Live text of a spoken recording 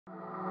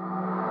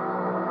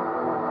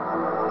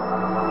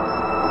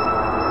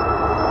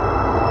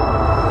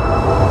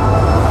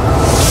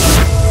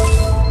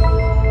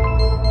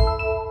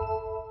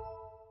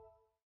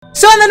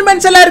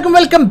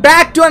Welcome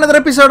back to another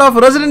episode of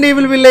Resident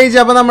Evil Village.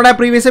 Now, our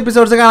previous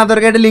episodes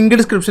are link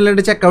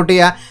description check out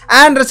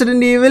and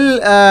Resident Evil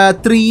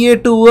 3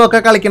 2 ഒക്കെ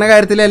കളിക്കുന്ന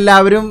കാര്യത്തിൽ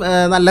എല്ലാവരും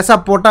നല്ല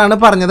support ആണ്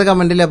പറഞ്ഞത്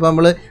കമന്റിൽ. അപ്പോൾ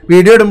നമ്മൾ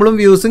വീഡിയോ ഇടുമ്പോഴും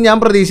വ്യൂസും ഞാൻ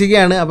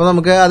പ്രതീക്ഷിക്കുകയാണ്. അപ്പോൾ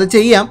നമുക്ക് അത്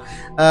ചെയ്യാം.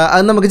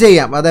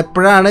 അത്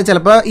എപ്പോഴാണ്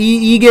ചിലപ്പോൾ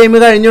ഈ ഗെയിം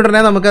കഴിഞ്ഞ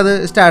ഉടനെ നമുക്കത്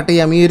സ്റ്റാർട്ട്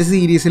ചെയ്യാം ഈ ഒരു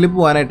സീരീസിൽ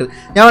പോകാനായിട്ട്.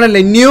 ഞാൻ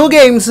പറഞ്ഞില്ലേ ന്യൂ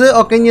ഗെയിംസ്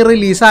ഒക്കെ ഇനി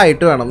റിലീസ്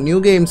ആയിട്ട് വേണം. ന്യൂ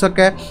ഗെയിംസ്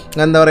ഒക്കെ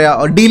എന്താ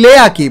പറയുക ഡിലേ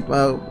ആക്കി.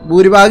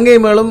 ഭൂരിഭാഗം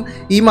ഗെയിമുകളും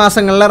ഈ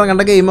മാസങ്ങളിൽ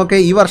ഇറങ്ങേണ്ട ഗെയിമൊക്കെ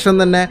ഈ വർഷം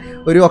തന്നെ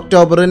ഒരു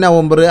ഒക്ടോബർ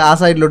നവംബർ ആ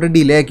സൈഡിലോട്ട്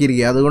ഡിലേ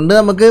ആക്കിയിരിക്കുക. അതുകൊണ്ട്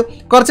നമുക്ക്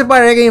കുറച്ച്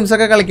പഴയ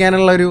ഗെയിംസൊക്കെ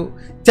കളിക്കാനുള്ള ഒരു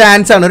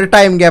ചാൻസ് ആണ്, ഒരു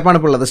ടൈം ഗ്യാപ്പാണ്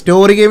ഇപ്പോൾ ഉള്ളത്.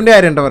 സ്റ്റോറി ഗെയിമിൻ്റെ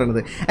കാര്യമാണ്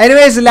പറയുന്നത്.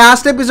 എനിവേസ്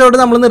ലാസ്റ്റ് എപ്പിസോഡ്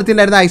നമ്മൾ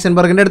നിർത്തിയിട്ടുണ്ടായിരുന്നു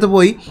ഹൈസൻബർഗിൻ്റെ അടുത്ത്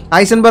പോയി.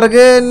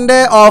 ഹൈസൻബർഗിൻ്റെ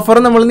ഓഫർ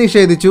നമ്മൾ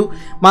നിഷേധിച്ചു.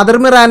 മദർ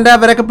മിറാൻഡ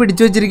അവരൊക്കെ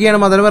പിടിച്ചു വെച്ചിരിക്കുകയാണ്.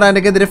 മദർ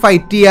മിറാൻഡയ്ക്കെതിരെ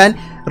ഫൈറ്റ് ചെയ്യാൻ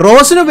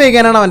റോസിന്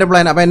ഉപയോഗിക്കാനാണ് അവൻ്റെ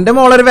പ്ലാൻ. അപ്പോൾ എൻ്റെ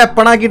മോളൊരു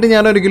വെപ്പണാക്കിയിട്ട്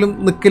ഞാൻ ഒരിക്കലും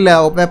നിൽക്കില്ല,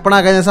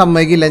 വെപ്പണാക്കാൻ ഞാൻ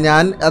സമ്മതിക്കില്ല.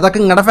 അതൊക്കെ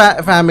നിങ്ങളുടെ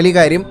ഫാമിലി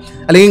കാര്യം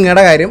അല്ലെങ്കിൽ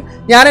നിങ്ങളുടെ കാര്യം.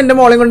 ഞാൻ എൻ്റെ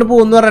മോളെയും കൊണ്ട്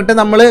പോകുമെന്ന് പറഞ്ഞിട്ട്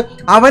നമ്മൾ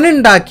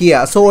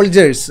അവനുണ്ടാക്കിയ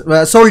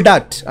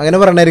സോൾഡാറ്റ് അങ്ങനെ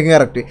പറഞ്ഞായിരിക്കും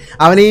കറക്റ്റ്.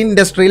 അവൻ്റെ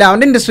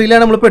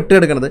ഇൻഡസ്ട്രിയിലാണ് നമ്മൾ പെട്ട്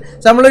കിടക്കുന്നത്.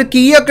 സോ നമ്മളൊരു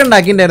കീ ഒക്കെ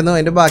ഉണ്ടാക്കിയിട്ടുണ്ടായിരുന്നു.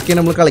 അതിൻ്റെ ബാക്കിയാണ്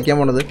നമ്മൾ കളിക്കാൻ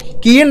പോണത്.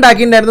 കീ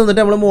ഉണ്ടാക്കിയിട്ടുണ്ടായിരുന്നു.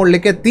 എന്നിട്ട് നമ്മൾ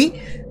മുകളിലേക്ക് എത്തി.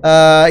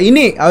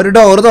 ഇനി ആ ഒരു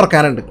ഡോറ്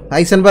തുറക്കാനുണ്ട്.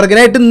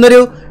 ഹൈസൻബർഗിനായിട്ട് ഇന്നൊരു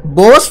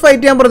ബോസ്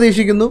ഫൈറ്റ് ഞാൻ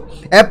പ്രതീക്ഷിക്കുന്നു.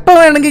 എപ്പോൾ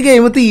വേണമെങ്കിൽ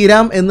ഗെയിം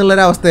തീരാം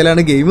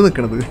എന്നുള്ളൊരവസ്ഥയിലാണ് ഗെയിം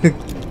നിൽക്കുന്നത്.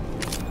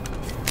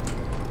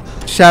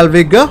 Shall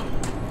we go?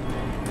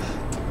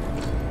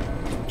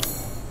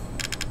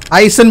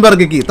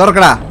 Heisenberg key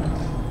തുറക്കടാ.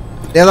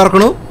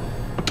 തുറക്കണു.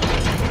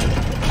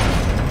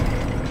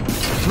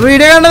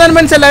 Video കണ്ടതിന്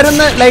മനസ്സിലെല്ലാവരും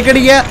ഒന്ന് ലൈക്ക്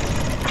അടിക്കുക.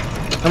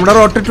 നമ്മുടെ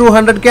റോട്ട്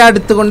 200K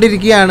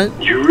അടുത്തുകൊണ്ടിരിക്കുകയാണ്.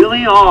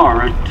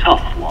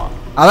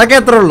 അതൊക്കെ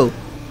എത്ര ഉള്ളൂ?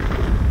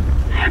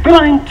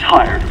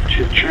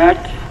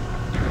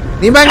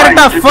 നീ ഭയങ്കര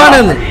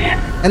ടഫാണെന്ന്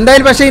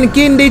എന്തായാലും. പക്ഷെ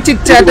എനിക്ക് എൻ്റെ ഈ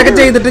ചിറ്റ്ചാറ്റൊക്കെ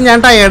ചെയ്തിട്ട് ഞാൻ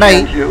ടയേർഡായി.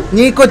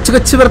 നീ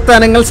കൊച്ചു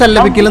വർത്താനങ്ങൾ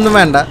സല്ലപിക്കലൊന്നും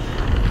വേണ്ട.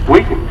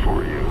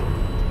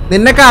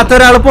 നിന്നെ കാത്ത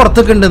ഒരാൾ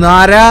പുറത്തൊക്കെ ഉണ്ട്.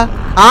 ആരാ?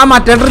 ആ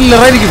മറ്റേ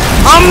ഡ്രില്ലറായിരിക്കും.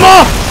 അമ്മോ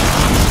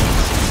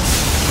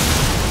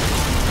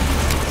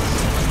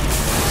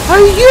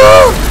അയ്യോ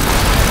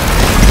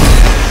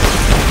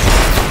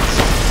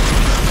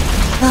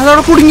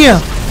അതവിടെ കുടുങ്ങിയ.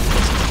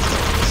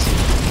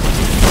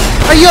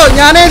 അയ്യോ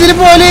ഞാൻ ഏതിൽ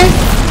പോലെ.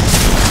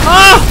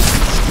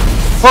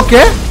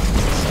 ഓക്കെ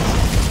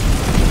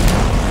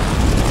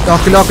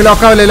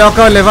ലോക്കാവല്ലേ.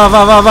 വാ.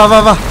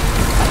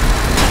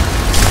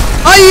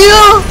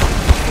 അയ്യോ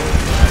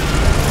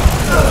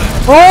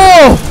ഓ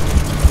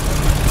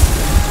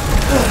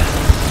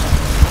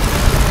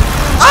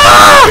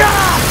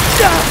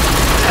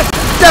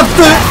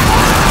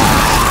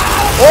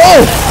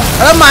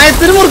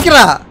മയത്തിന്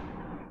മുറിക്കടാ.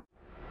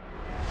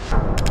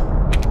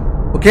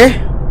 ഓക്കെ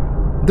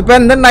ഇതിപ്പോ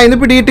എന്തുണ്ടായിന്ന്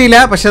പിടികിട്ടിയില്ല.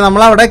 പക്ഷെ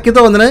നമ്മൾ അവിടെ ഒക്കെ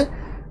തോന്നുന്നു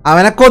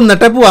അവനെ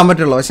കൊന്നിട്ടേ പോവാൻ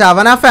പറ്റുള്ളൂ. പക്ഷെ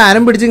അവൻ ആ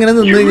ഫാനും പിടിച്ച് ഇങ്ങനെ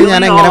നിന്ന് കഴിഞ്ഞാൽ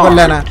ഞാൻ എങ്ങനെ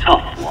കൊല്ലാനാ?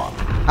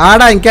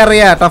 ആടാ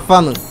എനിക്കറിയാ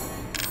ടഫാന്ന്.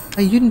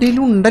 അയ്യോ എൻ്റെ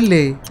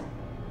ഉണ്ടല്ലേ.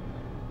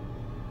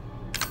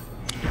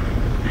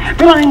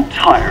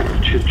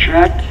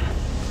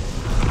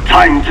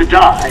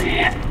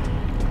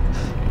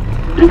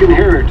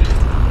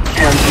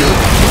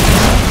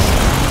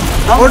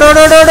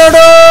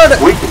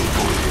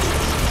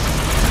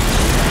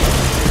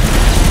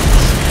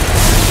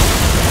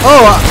 ഓ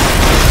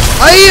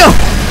അയ്യോ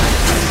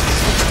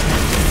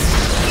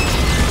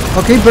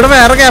ഓക്കെ ഇവിടെ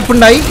വേറെ ഗ്യാപ്പ്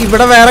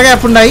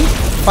ഉണ്ടായി.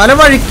 പല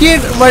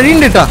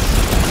വഴിയുണ്ട് കേട്ടോ.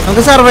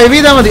 നമുക്ക് സർവൈവ്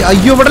ചെയ്താൽ മതി.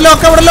 അയ്യോ ഇവിടെ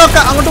ലോക്ക.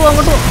 അങ്ങോട്ട്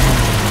പോ.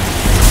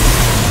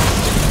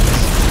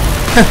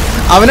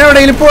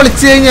 അവനെവിടെയെങ്കിലും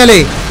പൊളിച്ചു കഴിഞ്ഞാലേ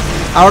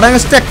അവിടെ അങ്ങ്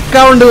സ്റ്റക്ക്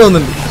ആവേണ്ടി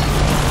തോന്നുന്നുണ്ട്.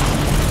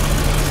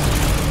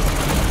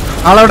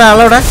 ആളവിടെ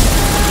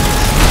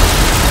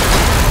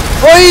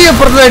ഓയ്യോ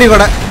ഇപ്പുറത്തെ സൈഡിൽ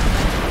കൂടെ.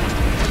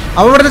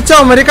 അവ ഇവിടുത്തെ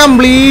ചുമര്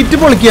കംപ്ലീറ്റ്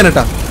പൊളിക്കാൻ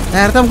കേട്ടോ.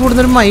 നേരത്തെ നമുക്ക്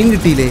ഇവിടുന്ന് ഒരു മൈൻ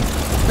കിട്ടിയില്ലേ?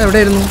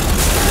 എവിടെയായിരുന്നു?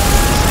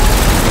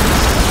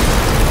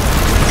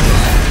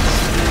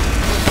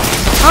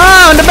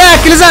 അവന്റെ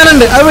ബാക്കിൽ സാധനം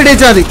ഉണ്ട്. അത്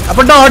വെടിവെച്ചാൽ മതി.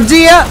 അപ്പൊ ഡോഡ്ജ്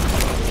ചെയ്യുക.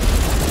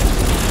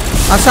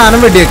 ആ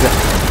സാധനം വെടിവെക്കുക.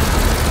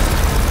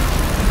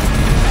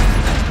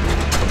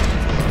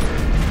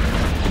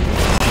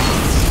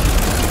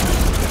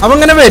 അവൻ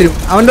ഇങ്ങനെ വരും.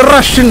 അവന്റെ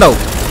റഷ് ഉണ്ടാവും.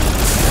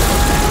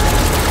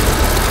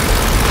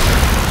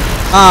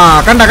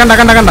 കണ്ട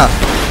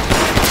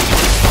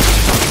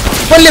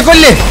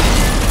കൊല്ലേ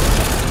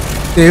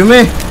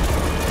ദൈവമേ.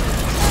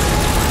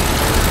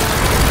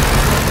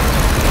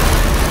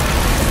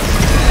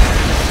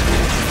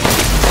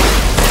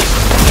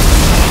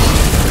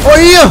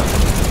 അയ്യോ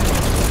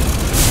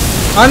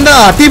എന്താ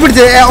തീ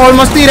പിടിച്ച്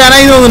ഓൾമോസ്റ്റ്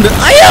തീരാനായി തോന്നുന്നുണ്ട്.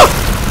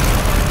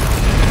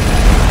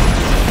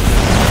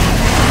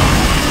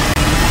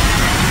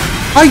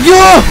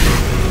 അയ്യോ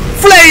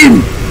ഫ്ലെയിം.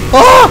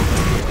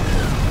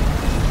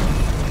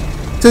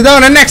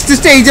 ഇതാണ് നെക്സ്റ്റ്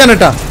സ്റ്റേജ് ആണ്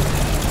കേട്ടോ.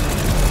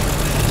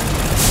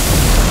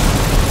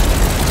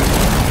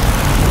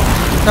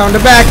 അവന്റെ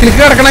ബാക്കിലേക്ക്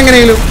കിടക്കണം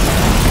എങ്ങനെയെങ്കിലും.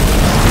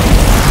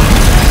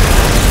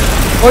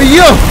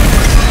 അയ്യോ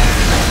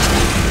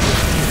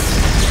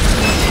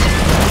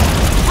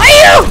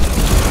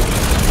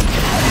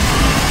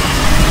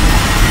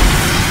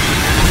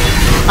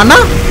അണ്ണ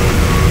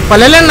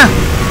പല്ലല്ല അണ്ണ.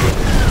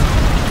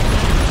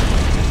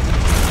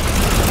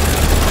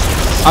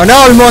 അവനെ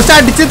ഓൾമോസ്റ്റ്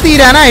അടിച്ച്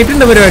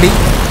തീരാനായിട്ടുണ്ട് പരിപാടി.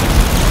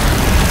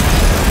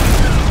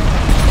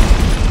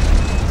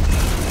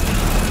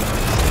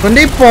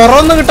 അവന്റെ ഈ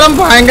പുറമൊന്നും കിട്ടാൻ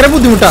ഭയങ്കര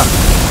ബുദ്ധിമുട്ടാ.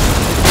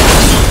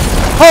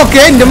 ഓക്കെ,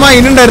 എന്റെ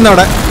മൈൻ ഉണ്ടായിരുന്നു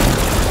അവിടെ.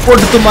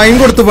 മൈൻ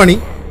കൊടുത്തു പണി.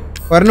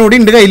 ഒരെണ്ണൂടി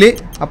ഉണ്ട് കയ്യില്.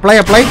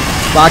 അപ്ലൈ.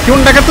 ബാക്കി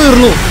ഉണ്ടൊക്കെ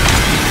തീർന്നു.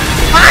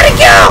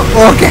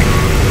 ഓക്കെ,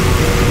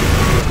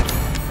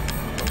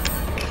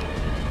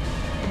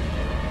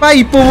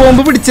 പൈപ്പ്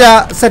ബോംബ് പിടിച്ച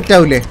സെറ്റ്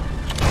ആവൂലേ?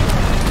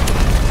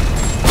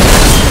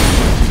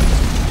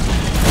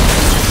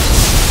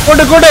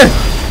 കൊടു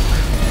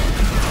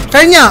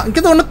കഴിഞ്ഞ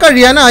എനിക്ക് തോന്നുന്നു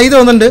കഴിയാനായി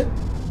തോന്നുന്നുണ്ട്.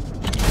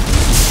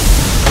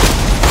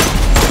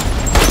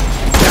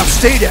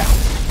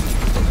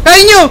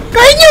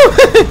 കഴിഞ്ഞു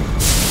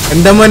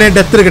എന്താ മോനെ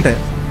ഡെത്ത് എടുക്കട്ടെ.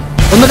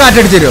 ഒന്ന്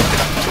കാറ്റടിച്ചു തരുമോ?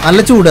 നല്ല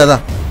ചൂട് അതാ.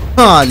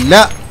 അല്ല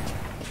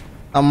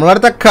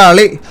നമ്മളടുത്ത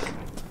കളി.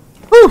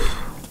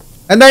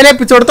 എന്തായാലും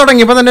എപ്പിസോഡ്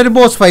തുടങ്ങിയപ്പോൾ തന്നെ ഒരു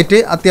ബോസ് ഫൈറ്റ്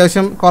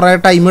അത്യാവശ്യം കുറേ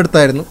ടൈം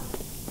എടുത്തായിരുന്നു.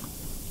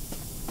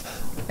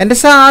 എൻ്റെ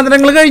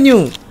സാധനങ്ങൾ കഴിഞ്ഞു,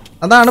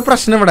 അതാണ്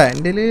പ്രശ്നം ഇവിടെ.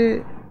 എൻ്റെ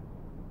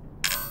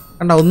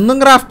കണ്ട ഒന്നും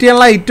ക്രാഫ്റ്റ്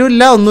ചെയ്യാനുള്ള ഐറ്റം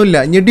ഇല്ല, ഒന്നുമില്ല.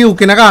 ഇനി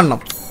ഡ്യൂക്കിനെ കാണണം.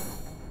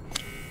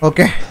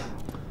 ഓക്കെ,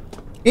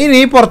 ഇനി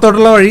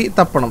പുറത്തോട്ടുള്ള വഴി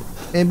തപ്പണം.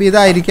 May be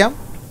ഇതായിരിക്കാം.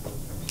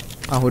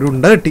 ഒരു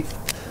ഉണ്ട കിട്ടി.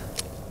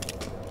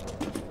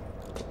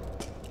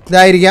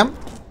 ഇതായിരിക്കാം.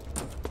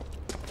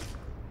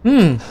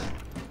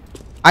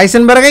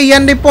 ഐസൻബർഗ്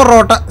ചെയ്യാൻ്റെ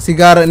പൊറോട്ട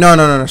സിഗാർ. നോ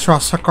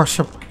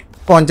ശ്വാസകോശം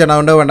പോഞ്ചണ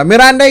വേണ്ട.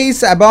 Miranda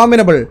is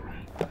abominable.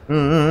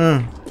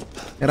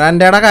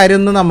 മിറാൻഡയുടെ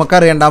കാര്യമൊന്നും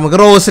നമുക്കറിയണ്ട, നമുക്ക്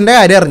റോസിൻ്റെ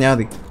കാര്യം അറിഞ്ഞാൽ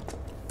മതി.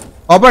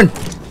 ഓപ്പൺ.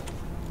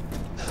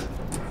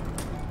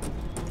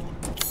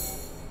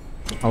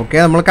 ഓക്കെ,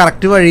 നമ്മൾ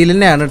കറക്റ്റ് വഴിയിൽ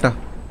തന്നെയാണ് കേട്ടോ.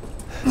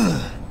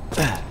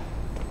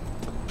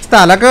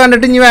 സ്ഥലമൊക്കെ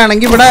കണ്ടിട്ട് ഇനി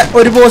വേണമെങ്കിൽ ഇവിടെ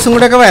ഒരു ബോസും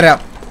കൂടെ ഒക്കെ വരാം.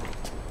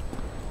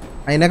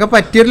 അതിനൊക്കെ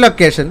പറ്റിയൊരു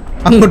ലൊക്കേഷൻ,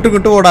 അങ്ങോട്ടും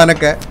ഇങ്ങോട്ടും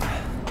ഓടാനൊക്കെ.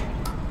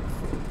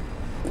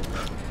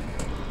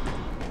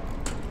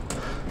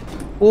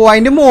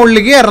 അതിൻ്റെ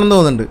മുകളിലേക്ക് കയറണം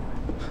തോന്നുന്നുണ്ട്.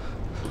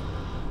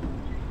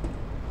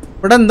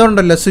 ഇവിടെ എന്തോ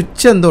ഉണ്ടല്ലോ,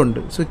 സ്വിച്ച് എന്തോ ഉണ്ട്.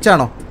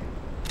 സ്വിച്ചാണോ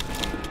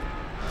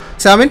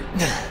സാമിൻ?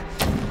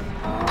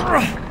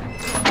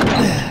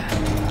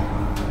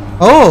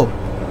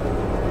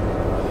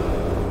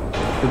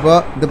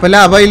 ഇതിപ്പോ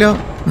ലാഭായില്ലോ.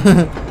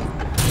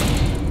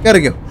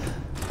 കയറിക്കോ.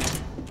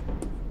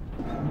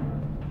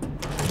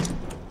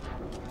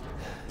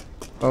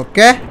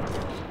 Okay,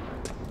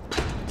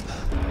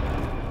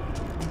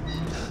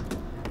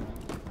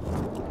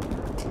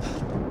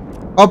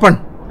 open.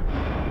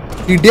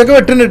 ഇടിയൊക്കെ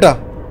വെട്ടുണ്ട് കേട്ടോ.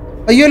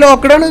 അയ്യോ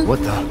ലോക്കഡാണ്.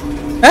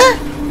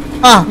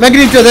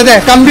 മാഗ്നീറ്റോ അതെ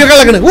കമ്പിയൊക്കെ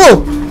ഇളക്കണ്.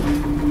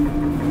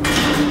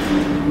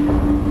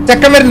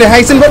 ചെക്കൻ വരുന്നുണ്ട്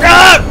ഹൈസൻബർഗ്.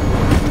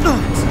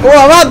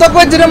 അതൊക്കെ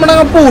വെച്ചിട്ട്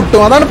നമ്മളങ്ങ്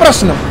പൂട്ടും, അതാണ്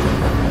പ്രശ്നം.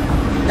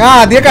 ഞാൻ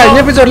ആദ്യം കഴിഞ്ഞ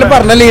എപ്പിസോഡിൽ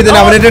പറഞ്ഞല്ലേ ഇതിന്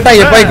അവരുടെ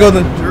ടൈപ്പ്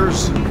ആയിക്കോന്ന്.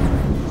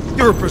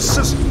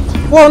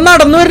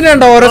 നടന്നു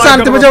വരുന്നുണ്ടോ ഓരോ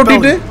സ്ഥാനത്ത്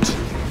ചവിട്ടിട്ട്.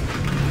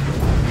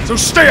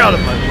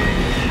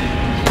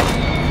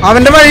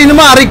 അവന്റെ വഴിയിൽ നിന്ന്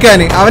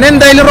മാറിക്കാന്.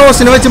 അവനെന്തായാലും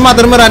റോസിനെ വെച്ച്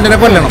മദർ മിറാൻഡനെ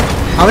കൊല്ലണം.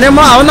 അവൻ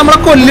നമ്മളെ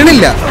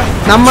കൊല്ലണില്ല,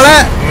 നമ്മളെ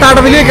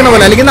തടവിൽ വെക്കണ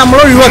പോലെ, അല്ലെങ്കിൽ നമ്മൾ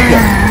ഒഴിവാക്കുക.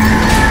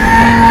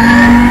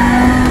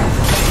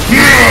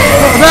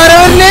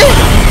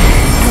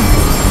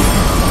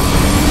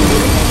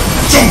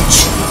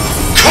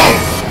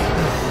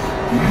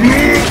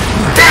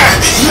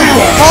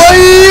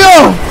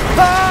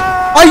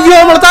 അയ്യോ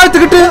നമ്മളെ താഴ്ത്ത്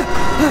കിട്ട്.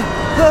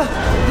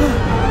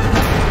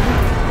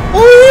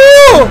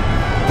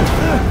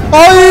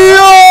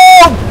 അയ്യോ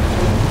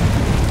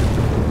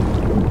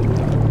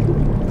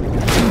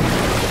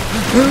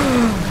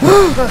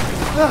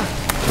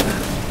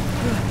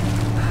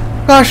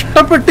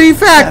കഷ്ടപ്പെട്ട് ഈ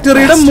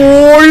ഫാക്ടറിയുടെ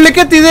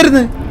മുകളിലേക്ക്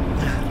എത്തിയതായിരുന്നു.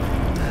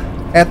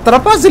 എത്ര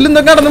പസിലും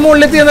കടന്ന്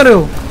മുകളിൽ എത്തിയെന്നറിയോ?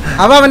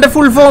 അവന്റെ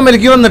ഫുൾ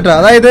ഫോമിലേക്ക് വന്നിട്ടാ.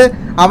 അതായത്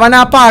അവൻ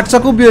ആ പാർട്സ്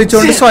ഒക്കെ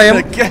ഉപയോഗിച്ചുകൊണ്ട് സ്വയം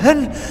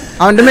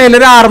അവന്റെ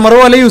മേലൊരു ആർമർ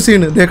പോലെ യൂസ്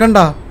ചെയ്യണ്. ഇതേ കണ്ട.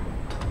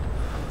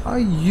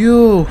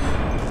 അയ്യോ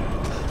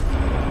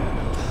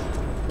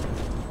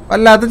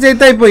വല്ലാത്ത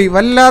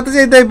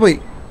ചെയ്തായി പോയി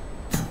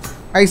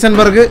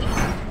ഹൈസൻബർഗ്.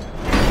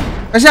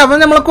 പക്ഷെ അവൻ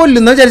നമ്മളെ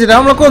കൊല്ലുന്ന വിചാരിച്ചിട്ട്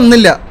നമ്മളെ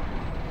കൊന്നില്ല.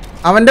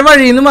 അവന്റെ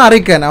വഴിയിൽ നിന്ന്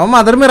മാറിക്കാൻ അവൻ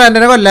മദർ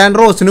മിറാൻഡനെ കൊല്ലാൻ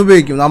റോസിന്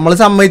ഉപയോഗിക്കും. നമ്മൾ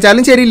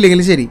സമ്മതിച്ചാലും ശരി,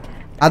 ഇല്ലെങ്കിലും ശരി.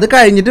 അത്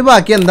കഴിഞ്ഞിട്ട്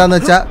ബാക്കി എന്താന്ന്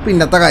വെച്ചാ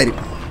പിന്നത്തെ കാര്യം.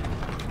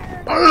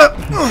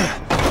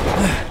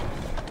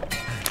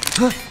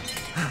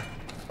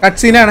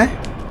 കട്ട്സീനാണ്.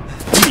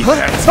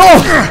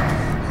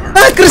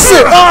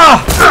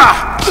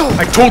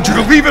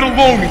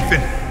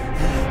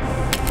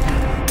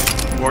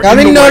 ഞാൻ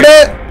നിന്നോട്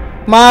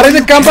മാറി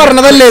നിൽക്കാൻ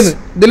പറഞ്ഞതല്ലേന്ന്,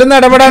 ഇതിലൊന്നും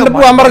ഇടപെടാണ്ട്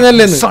പോവാൻ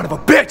പറഞ്ഞല്ലേന്ന്.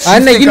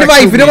 അന്നെ ഇന്റെ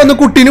വൈഫിനെ വന്ന്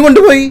കുട്ടീനെ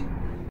കൊണ്ടുപോയി.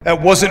 That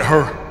wasn't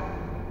her.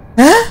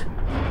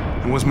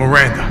 It was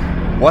Miranda.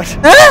 What?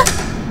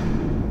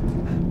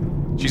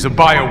 She's a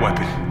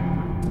bioweapon.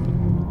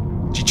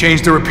 She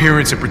changed her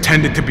appearance and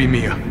pretended to be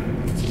Mia.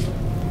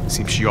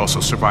 Seems she also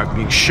survived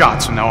being shot,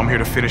 so now I'm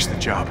here to finish the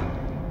job.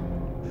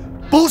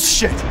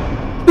 Bullshit!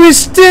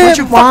 Twist it!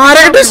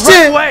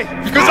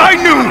 Because I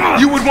knew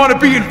you would want to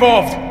be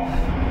involved.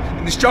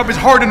 And this job is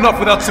hard enough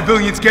without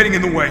civilians getting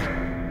in the way.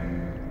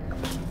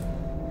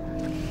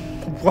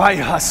 Why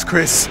us,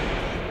 Chris?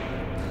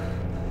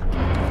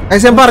 I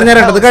said, "Barney, I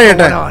don't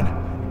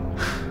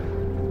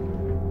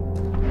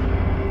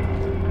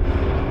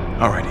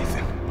All right,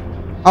 Ethan.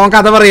 അവൻ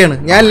കഥ പറയാണ്.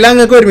 ഞാൻ എല്ലാം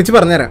നിങ്ങൾക്ക് ഒരുമിച്ച്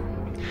പറഞ്ഞുതരാം.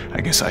 I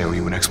guess I owe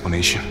you an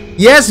explanation.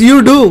 Yes, you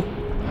do.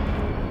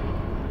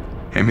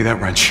 Hand me that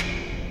wrench.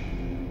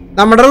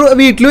 നമ്മുടെ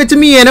വീട്ടിൽ വെച്ച്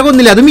മിയേനെ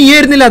കൊന്നില്ല. അത്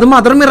മിയായിരുന്നില്ല. അത്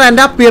മദർ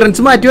മിറാന്റെ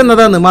അപ്പിയറൻസ് മാറ്റി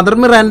വന്നതാണ്. മദർ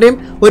മിറാന്റെയും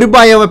ഒരു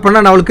ബയോ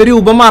വെപ്പണാണ്. അവൾക്ക്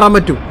രൂപം മാറാൻ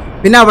പറ്റും.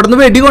 പിന്നെ അവിടുന്ന്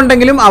വെടി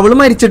കൊണ്ടെങ്കിലും അവൾ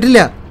മരിച്ചിട്ടില്ല.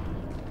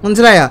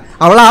 മനസ്സിലായ?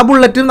 അവൾ ആ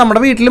ബുള്ളറ്റ്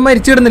നമ്മുടെ വീട്ടിൽ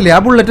മരിച്ചിടുന്നില്ല. ആ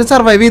ബുള്ളറ്റ്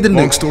സർവൈവ്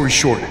ചെയ്തിട്ടുണ്ട്. Long story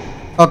short.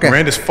 Okay.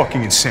 Miranda's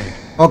fucking insane.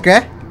 Okay.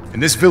 In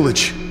this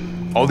village,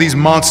 all these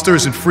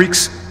monsters and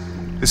freaks,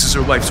 this is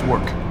her life's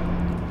work.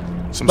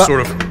 Some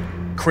sort of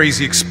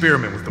crazy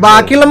experiment with the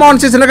ബാക്കിയുള്ള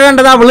മോൺസ്റ്റേഴ്സിനൊക്കെ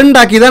കണ്ടത് അവൾ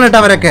ഉണ്ടാക്കിയതാണ് കേട്ടോ.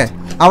 അവരൊക്കെ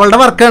അവളുടെ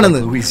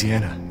വർക്കാണെന്ന്.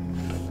 Louisiana.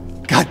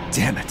 God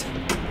damn it.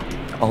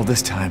 All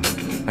this time,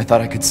 I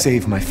thought I could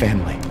save my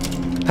family.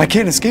 I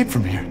can't escape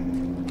from here.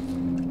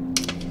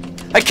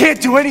 I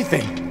can't do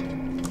anything.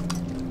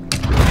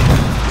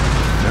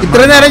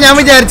 ഇത്ര നേരം ഞാൻ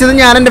വിചാരിച്ചത്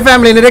ഞാൻ എന്റെ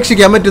ഫാമിലിനെ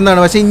രക്ഷിക്കാൻ പറ്റുന്നതാണ്.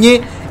 പക്ഷെ ഇനി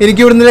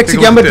എനിക്ക് ഇവിടുന്ന്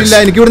രക്ഷിക്കാൻ പറ്റില്ല,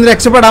 എനിക്ക് ഇവിടുന്ന്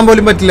രക്ഷപ്പെടാൻ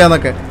പോലും പറ്റില്ല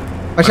എന്നൊക്കെ.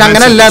 പക്ഷെ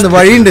അങ്ങനല്ല,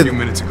 വഴിയുണ്ട്.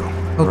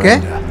 Okay,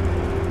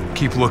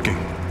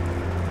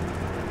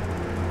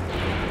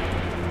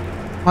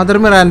 mother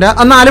Miranda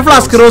 4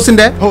 flask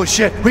റോസിന്റെ. Oh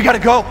shit, we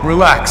gotta go.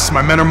 Relax,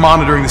 my men are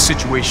monitoring the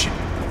situation.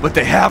 But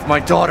they have my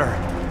daughter.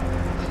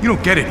 You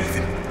don't get it,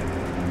 Ethan.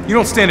 You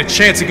don't stand a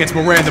chance against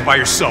Miranda by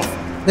yourself.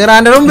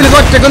 മിറാൻഡയുടെ മുമ്പിൽ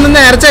ഒറ്റക്കൊന്നും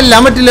നേരെ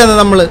ചെല്ലാൻ പറ്റില്ല.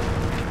 നമ്മള്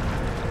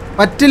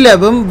പറ്റില്ല.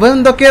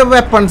 എന്തൊക്കെ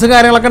weapons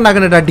കാര്യങ്ങളൊക്കെ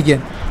ഉണ്ടാക്കണ്ട അടിക്കാൻ.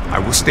 I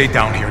will stay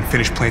down here and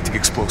finish planting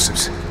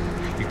explosives.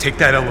 You take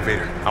that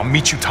elevator. I'll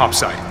meet you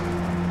topside.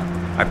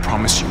 I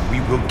promise you, we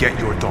will get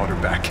your daughter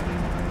back.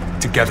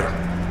 Together.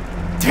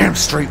 Damn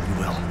straight we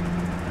will.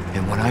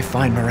 And when I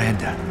find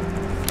Miranda,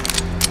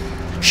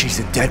 she's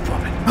a dead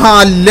woman.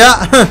 അല്ല.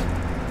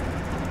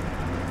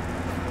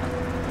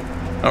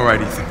 All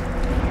right, Ethan.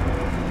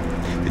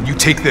 Then you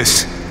take this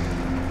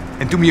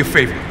and do me a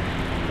favor.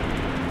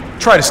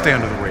 Try to stay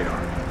under the radar.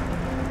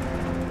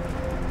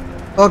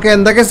 Okay,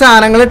 എന്തൊക്കെ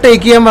സാധനങ്ങൾ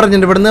take ചെയ്യാൻ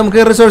പറഞ്ഞിട്ടുണ്ട്. ഇവിടുന്ന്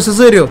നമുക്ക്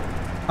resources തരുമോ?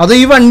 അതോ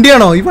ഈ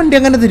വണ്ടിയാണോ? ഈ വണ്ടി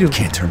അങ്ങനെ തരുമോ?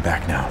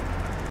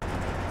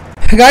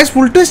 ഗായ്സ്,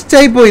 ഫുൾ ട്വിസ്റ്റ്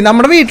ആയി പോയി.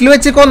 നമ്മുടെ വീട്ടിൽ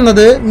വെച്ച്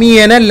കൊന്നത്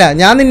മിയനല്ല.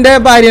 ഞാൻ നിന്റെ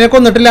ഭാര്യനെ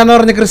കൊന്നിട്ടില്ല എന്ന്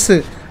പറഞ്ഞ ക്രിസ്.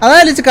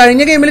 അതായത്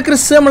കഴിഞ്ഞ ഗെയിമിൽ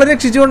ക്രിസ് നമ്മളെ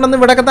രക്ഷിച്ചുകൊണ്ടെന്ന്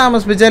ഇവിടെയൊക്കെ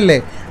താമസിപ്പിച്ചല്ലേ.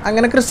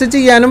 അങ്ങനെ ക്രിസ്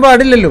ചെയ്യാനും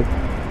പാടില്ലല്ലോ,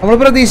 നമ്മൾ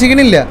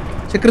പ്രതീക്ഷിക്കണില്ല.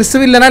 പക്ഷെ ക്രിസ്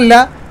വില്ലനല്ല.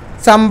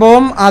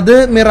 സംഭവം അത്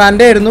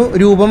മിറാൻഡ ആയിരുന്നു.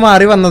 രൂപം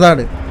മാറി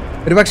വന്നതാണ്.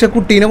 ഒരു പക്ഷെ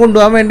കുട്ടീനെ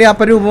കൊണ്ടുപോകാൻ വേണ്ടി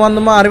അപ്പം രൂപം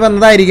വന്ന് മാറി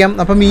വന്നതായിരിക്കാം.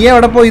 അപ്പം മിയ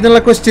എവിടെ പോയി എന്നുള്ള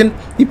ക്വസ്റ്റ്യൻ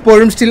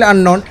ഇപ്പോഴും സ്റ്റിൽ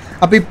അൺനോൺ.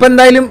 അപ്പോൾ ഇപ്പം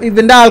എന്തായാലും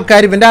ഇവൻ്റെ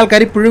ആൾക്കാർ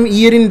ഇപ്പോഴും ഈ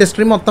ഒരു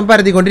ഇൻഡസ്ട്രി മൊത്തം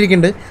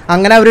പരതിക്കൊണ്ടിരിക്കുന്നുണ്ട്.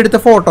 അങ്ങനെ അവരെടുത്ത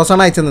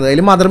ഫോട്ടോസാണ് അയച്ചത്.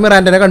 അതിൽ മദർ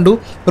മിറാൻഡനെ കണ്ടു,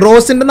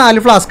 റോസിൻ്റെ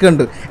 4 ഫ്ലാസ്ക്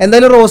കണ്ടു.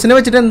 എന്തായാലും റോസിനെ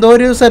വെച്ചിട്ട് എന്തോ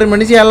ഒരു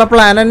സെറിമണി ചെയ്യാനുള്ള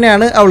പ്ലാൻ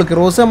തന്നെയാണ് അവൾക്ക്.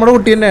 റോസ് നമ്മുടെ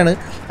കുട്ടി തന്നെയാണ്,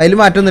 അതിൽ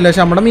മാറ്റമൊന്നുമില്ല.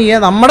 പക്ഷെ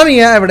നമ്മുടെ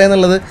മിയ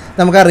എവിടെയെന്നുള്ളത്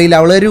നമുക്കറിയില്ല.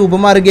 അവൾ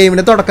രൂപം മാറി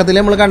ഗെയിമിൻ്റെ തുടക്കത്തിൽ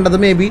നമ്മൾ കണ്ടത്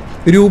മേ ബി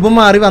രൂപം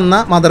മാറി വന്ന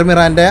മദർ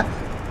മിറാൻ്റെ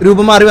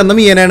രൂപം മാറി വന്ന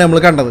മിയനെയാണ്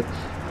നമ്മൾ കണ്ടത്.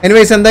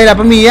 എനിവേസ് എന്തായാലും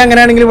അപ്പം മിയ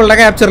അങ്ങനെയാണെങ്കിൽ ഇവളുടെ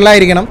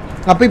ക്യാപ്ചറിലായിരിക്കണം.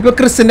 അപ്പോൾ ഇപ്പോൾ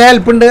ക്രിസിൻ്റെ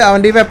ഹെൽപ്പ് ഉണ്ട്.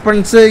 അവൻ്റെ ഈ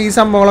വെപ്പൺസ്, ഈ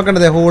സംഭവങ്ങളൊക്കെ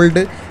ഉണ്ട്,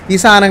 ഹോൾഡ്, ഈ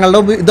സാധനങ്ങളുടെ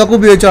ഇതൊക്കെ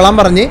ഉപയോഗിച്ചോളാൻ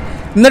പറഞ്ഞ്.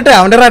 എന്നിട്ട്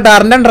അവൻ്റെ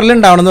റഡാറിൻ്റെ അണ്ടറിൽ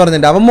ഉണ്ടാവണം എന്ന്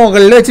പറഞ്ഞിട്ടുണ്ട്. അവൻ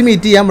മുകളിൽ വെച്ച്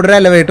മീറ്റ് ചെയ്യാൻ ഇവിടെ ഒരു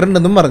എലവേറ്റർ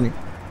ഉണ്ടെന്നും പറഞ്ഞു.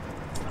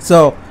 സോ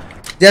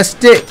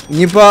ജസ്റ്റ്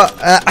ഇനിയിപ്പോൾ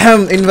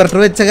ഇൻവെർട്ടർ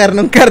വെച്ച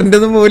കാരണം കറണ്ട്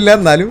ഒന്നും പോവില്ല,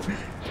 എന്നാലും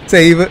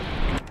സേവ്.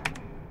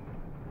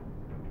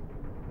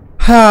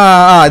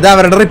 ഇത്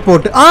അവരുടെ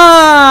റിപ്പോർട്ട്.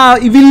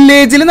 ഈ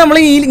വില്ലേജിൽ നമ്മൾ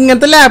ഈ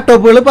ഇങ്ങനത്തെ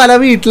ലാപ്ടോപ്പുകൾ പല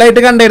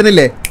വീട്ടിലായിട്ട്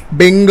കണ്ടായിരുന്നില്ലേ?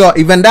 ബെങ്കോ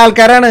ഇവൻ്റെ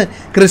ആൾക്കാരാണ്.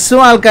 ക്രിസും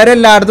ആൾക്കാരും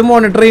എല്ലായിടത്തും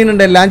മോണിറ്റർ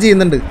ചെയ്യുന്നുണ്ട്, എല്ലാം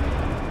ചെയ്യുന്നുണ്ട്.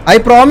 I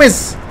promise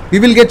we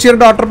will get your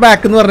daughter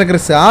back എന്ന് പറഞ്ഞ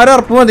ക്രിസ്. ആ ഒരു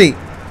ഉറപ്പ് മതി.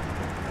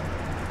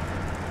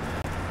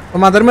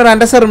 മദർ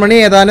മിറാൻഡ സെറിമണി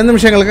ഏതാനും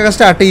നിമിഷങ്ങൾക്കൊക്കെ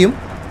സ്റ്റാർട്ട് ചെയ്യും.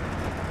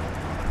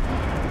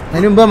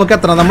 അതിന് മുമ്പ് നമുക്ക്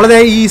എത്തണം. നമ്മൾ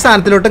ഈ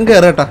സാധനത്തിലോട്ടും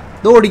കയറുക കേട്ടോ.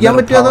 ഇത് ഓടിക്കാൻ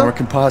പറ്റുമോ?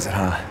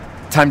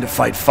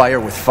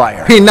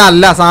 പിന്നെ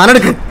അല്ല, സാധനം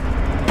എടുക്കും.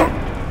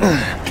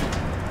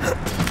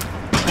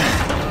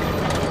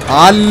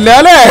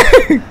 അല്ലേ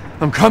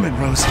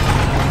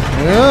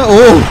ഓ,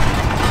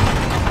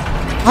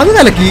 അത്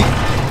കലക്കി.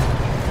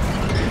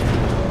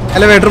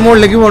 എലവേറ്റർ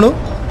മുകളിലേക്ക് പോണു.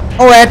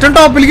 ഓ, ഏറ്റവും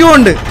ടോപ്പിലേക്ക്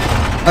പോകണ്ട്.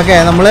 ഓക്കെ,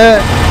 നമ്മള്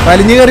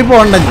വലിഞ്ഞു കയറി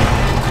പോകണ്ട.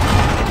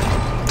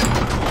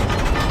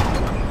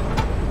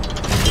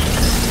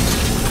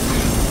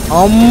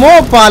 അമ്മോ,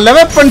 പല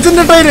വെപ്പൺസ്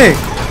ഉണ്ട് കേട്ടോ അതിന്.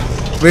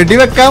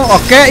 വെടിവെക്കാം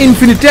ഒക്കെ.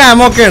 ഇൻഫിനിറ്റി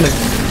ആമോ ഒക്കെയാണ്.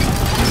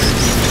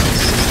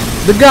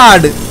 ഇത്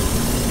ഗാർഡ്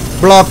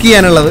ബ്ലോക്ക്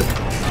ചെയ്യാനുള്ളത്.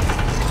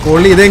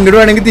 കോളി ഇത് എങ്ങോട്ട്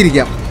വേണമെങ്കിൽ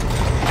തിരിക്കാം.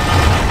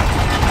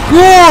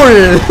 കൂൾ.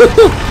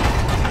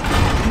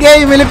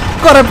 ഗെയിമിൽ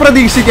കുറെ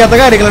പ്രതീക്ഷിക്കാത്ത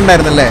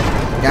കാര്യങ്ങളുണ്ടായിരുന്നല്ലേ.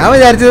 ഞാൻ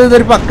വിചാരിച്ചത്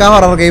ഇതൊരു പക്കാ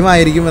ഹൊറർ ഗെയിം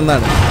ആയിരിക്കും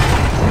എന്നാണ്.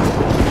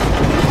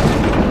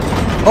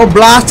 ഓ,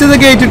 blast the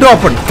gate to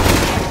open.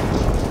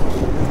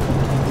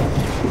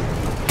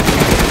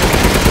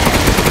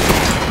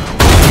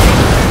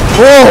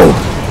 ഓ,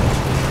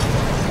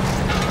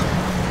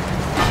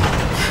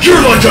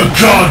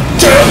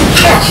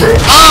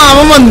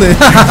 അവൻ വന്ന്.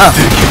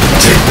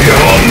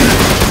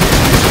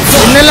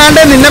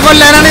 പിന്നല്ലാണ്ട് നിന്നെ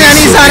കൊല്ലാനാണ് ഞാൻ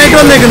ഈ സാധനമായിട്ട്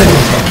വന്നേക്കുന്നത്.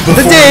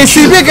 ഇത്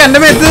JCB ഒക്കെ എന്റെ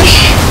മേത്ത്.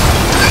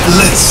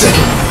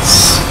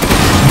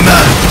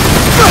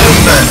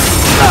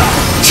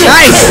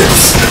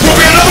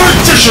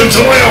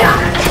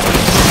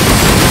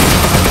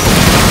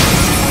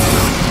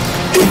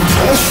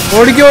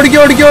 ഓടിക്ക് ഓടിക്ക്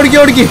ഓടിക്ക് ഓടിക്ക്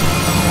ഓടിക്ക്.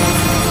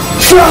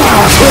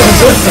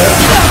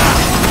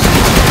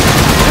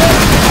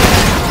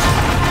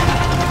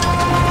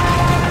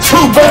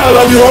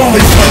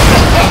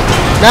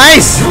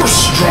 നൈസ്.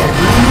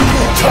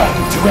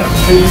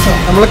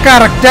 നമ്മള്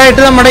കറക്റ്റ്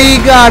ആയിട്ട് നമ്മുടെ ഈ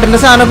ഗാർഡിന്റെ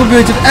സാധനമൊക്കെ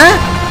ഉപയോഗിച്ചിട്ട്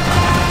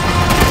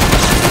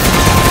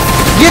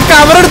ഈ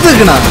കവർ എടുത്ത്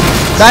നിൽക്കണ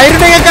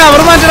ധൈര്യം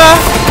കവർ മാറ്റടാ.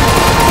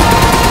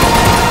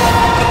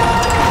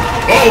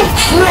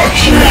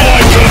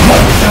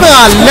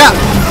 അല്ല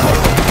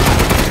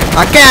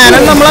ആ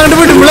ക്യാനൻ നമ്മളങ്ങോട്ട്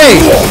വിടുമ്പളേ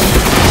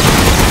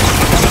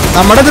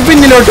നമ്മുടെ ഇത്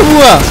പിന്നിലോട്ട്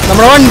പോവാ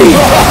നമ്മുടെ വണ്ടി.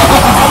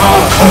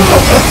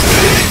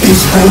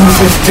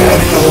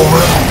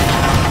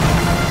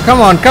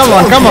 Come on, come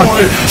on, come on.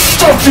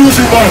 Stop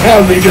using my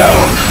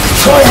hand-me-down.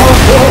 Try hard.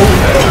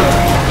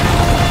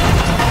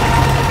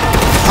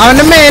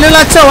 അവന്റെ മേലുള്ള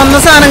ചുവന്ന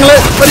സാധനങ്ങള്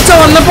ഒരു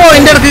ചുവന്ന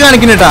പോയിന്റ് ഇടക്ക്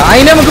കാണിക്കുന്നുട്ടാ,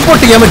 അതിനെ നമുക്ക്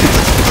പൊട്ടിക്കാൻ പറ്റും.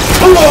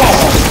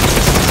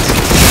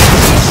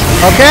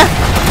 ഓക്കെ,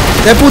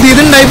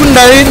 പുതിയത് ഉണ്ടായി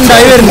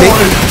വരുന്നുണ്ട്.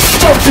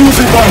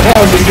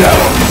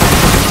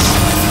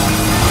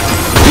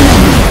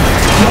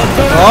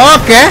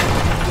 ഓക്കെ,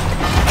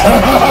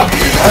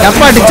 ഞാൻ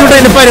പഠിച്ചുവിട്ട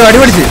അതിന്റെ പരിപാടി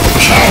പഠിച്ച്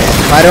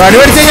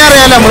കഴിഞ്ഞാൽ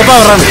അറിയാലോ നമ്മള്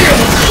പവറാണ്.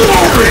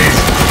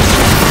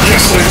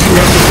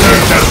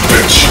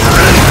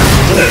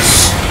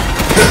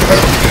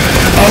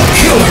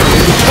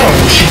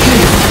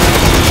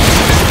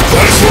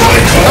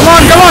 Come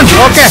on, come on.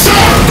 Okay.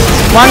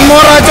 One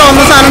more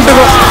ചുവന്ന സാധനം ഇട്ടു.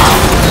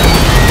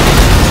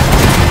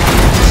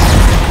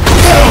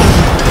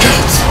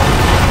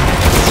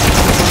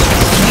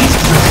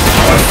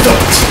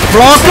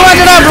 Block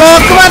മാറ്റടാ,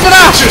 block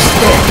മാറ്റടാ.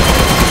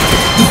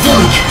 The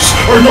villagers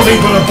are nothing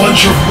but a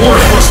bunch of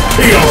worthless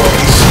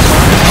peons.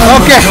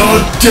 Okay.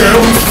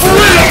 Goddamn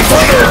freedom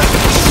fighter.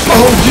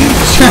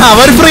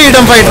 Our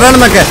freedom fighter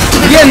ആണെന്നൊക്കെ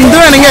എന്ത്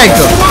വേണമെങ്കിൽ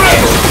അയക്കോ.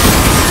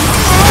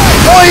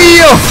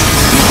 അയ്യോ,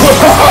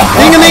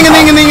 നീങ്ങ നീങ്ങ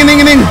നീങ്ങ നീങ്ങ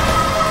നീങ്ങ നീങ്ങ.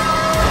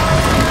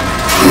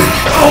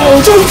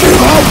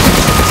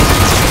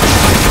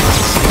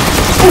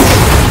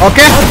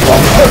 ഓക്കെ,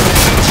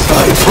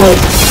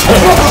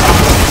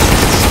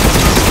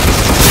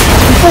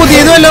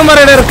 പുതിയത് വല്ലതും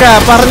പറയണ ഇറക്ക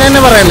പറഞ്ഞ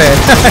തന്നെ പറയല്ലേ.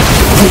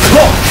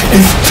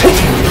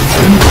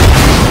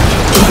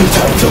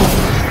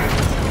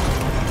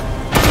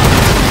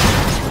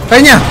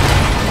 കഴിഞ്ഞ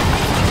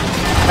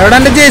എവിടെ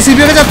എന്റെ JCB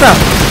ഒക്കെ ചത്ത.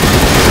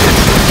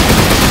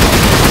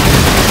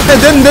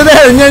 ഇതെന്തത്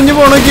എഴിഞ്ഞഴിഞ്ഞ്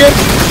പോണോക്കിയ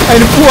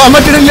അതിന് പോവാൻ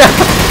പറ്റണില്ല.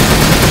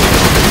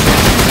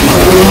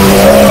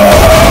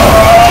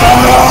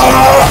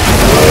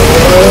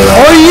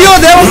 അയ്യോ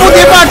ദേവം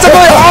പുതിയ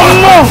പാച്ചപ്പോ.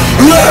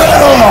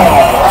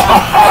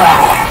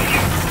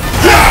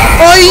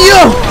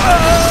 അയ്യോ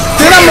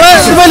ഇത് നമ്മള്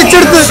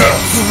വലിച്ചെടുത്ത്.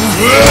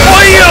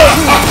 അയ്യോ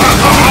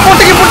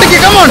പൊട്ടിക്ക് പൊട്ടിക്ക്.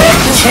 കമോൺ.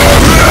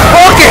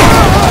 ഓക്കെ,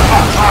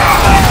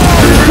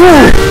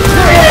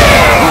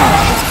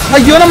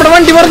 അയ്യോ നമ്മുടെ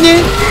വണ്ടി പറഞ്ഞ്.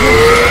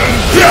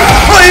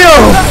 അയ്യോ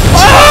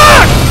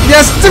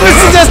ജസ്റ്റ്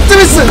മിസ്, ജസ്റ്റ്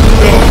മിസ്.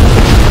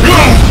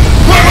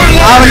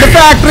 അവന്റെ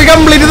ഫാക്ടറി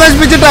കംപ്ലീറ്റ്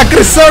നശിപ്പിച്ചിട്ടാ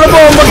ക്രിസ് അവിടെ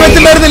ബോംബൊക്കെ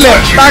വെച്ചിട്ടുണ്ടായിരുന്നില്ലേ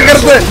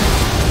തകർത്ത്.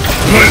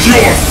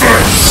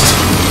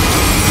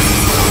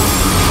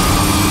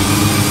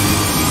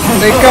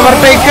 Take cover,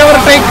 take cover,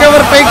 take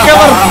cover, take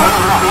cover.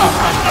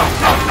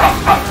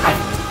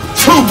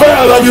 Too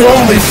bad I'm your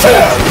only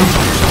fan.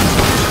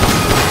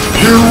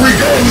 Here we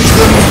go,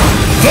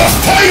 the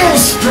final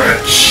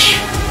stretch.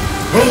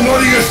 Well, what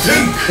do you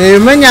think?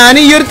 ഞാൻ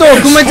ഈ ഒരു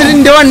തോക്കും വെച്ചിട്ട്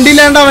എന്റെ വണ്ടി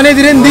ഇല്ലാണ്ട്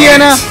അവനെതിരെ എന്ത്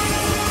ചെയ്യാനാ?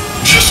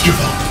 Just give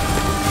up.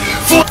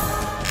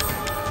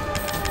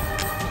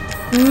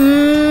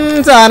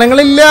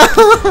 സാധനങ്ങളില്ല.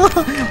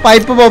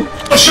 Pipe bomb.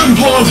 Russian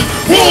blood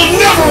will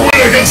never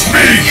win against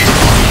me.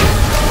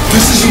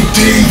 This isn't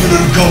David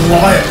and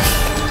Goliath.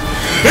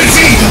 It's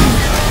Ethan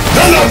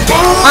and the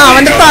bird.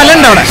 അവന്റെ തല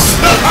ഉണ്ട് അവിടെ.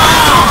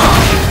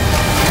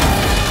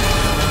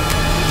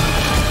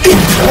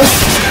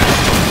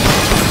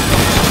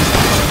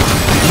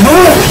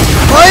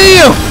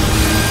 അയ്യോ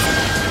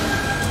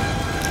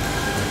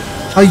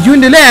അയ്യോ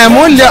എന്റെ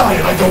ആമോ ഇല്ല.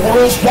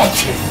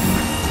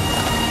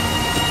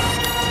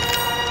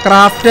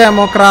 ക്രാഫ്റ്റ്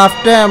ആമോ,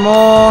 ക്രാഫ്റ്റ് ആമോ,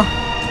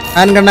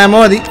 ഹാൻഡ് ഗൺ ആമോ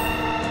മതി.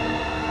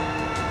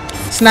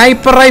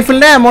 സ്നൈപ്പർ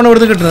റൈഫിളിന്റെ ആമോണ്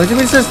ഇവിടുന്ന്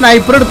കിട്ടുന്നത്.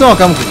 സ്നൈപ്പർ എടുത്ത്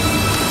നോക്കാം നമുക്ക്.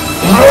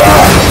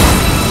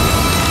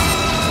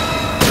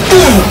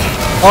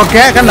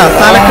 ഓക്കെ, കണ്ട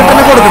തലക്ക്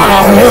തന്നെ കൊടുക്കണം.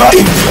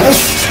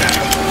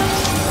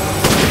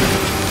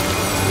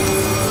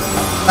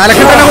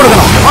 തലക്ക് തന്നെ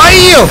കൊടുക്കണം.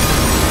 അയ്യോ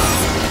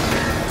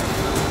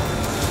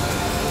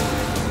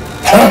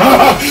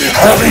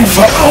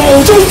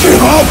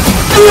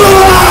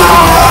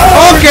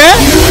ഓക്കെ.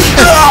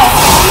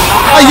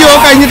 അയ്യോ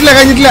കഴിഞ്ഞിട്ടില്ല,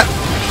 കഴിഞ്ഞിട്ടില്ല.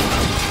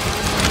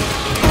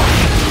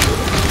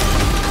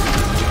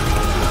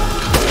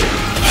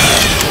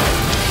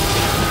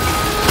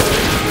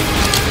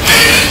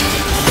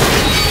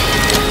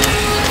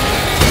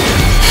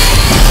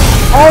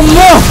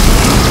 അമ്മോ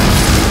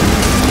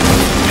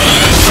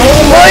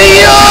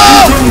അയ്യോ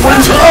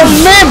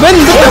അമ്മേ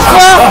ബന്ധു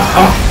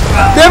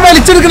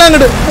വലിച്ചെടുക്കണം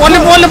അങ്ങോട്ട്. പോലെ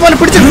പോലെ പോലെ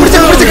പിടിച്ചു പിടിച്ചു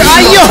പിടിച്ചു.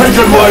 അയ്യോ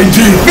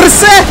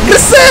ക്രിസ്,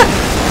 ക്രിസ്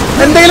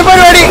എന്തെങ്കിലും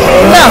പരിപാടി.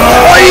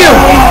 അയ്യോ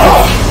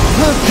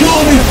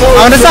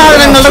അവന്റെ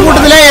സാധനങ്ങളുടെ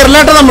കൂട്ടത്തിലെ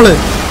എയറിലാട്ടോ നമ്മള്.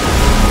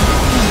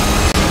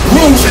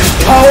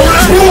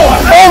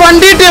 ഓ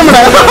വണ്ടി കിട്ടി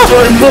നമ്മുടെ.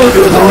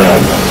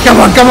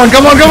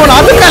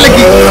 അത്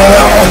കലക്കി.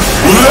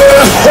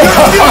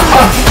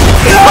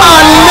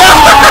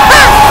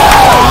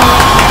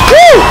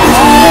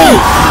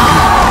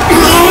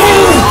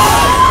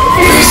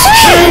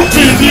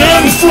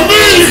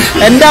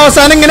 എന്റെ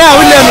അവസാനം ഇങ്ങനെ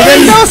ആവില്ല.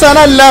 എന്റെ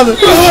അവസാനം അല്ലാതെ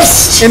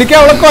എനിക്ക്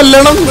അവളെ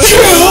കൊല്ലണം.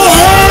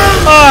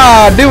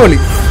 അടിപൊളി.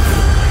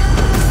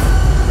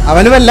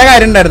 അവന് വല്ല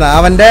കാര്യം ഉണ്ടായിരുന്ന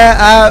അവന്റെ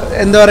ആ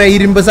എന്താ പറയാ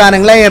ഇരുമ്പ്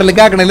സാധനങ്ങൾ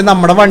എയറിലേക്ക് ആക്കണേൽ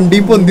നമ്മുടെ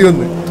വണ്ടിയും പൊന്തി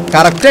വന്ന്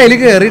കറക്റ്റ് അതിൽ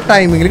കയറി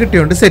ടൈമിങ്ങിൽ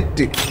കിട്ടിയോണ്ട്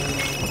സെറ്റ്.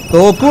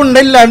 തോക്കും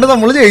ഉണ്ടില്ലാണ്ട്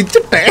നമ്മൾ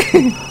ജയിച്ചിട്ടേ.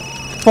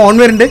 ഫോൺ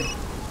വരുന്നുണ്ട്.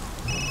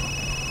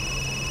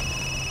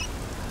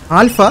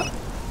 Alpha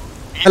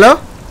hello.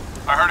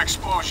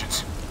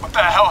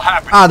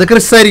 അത്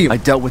ക്രിസ് ആയിരിക്കും.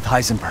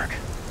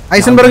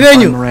 ഹൈസൻബർഗ്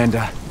കഴിഞ്ഞു.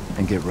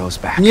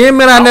 നീ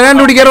മിറാൻഡനെ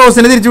കണ്ടുപിടിക്കുക,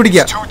 റോസിനെ തിരിച്ചു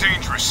പിടിക്കുക.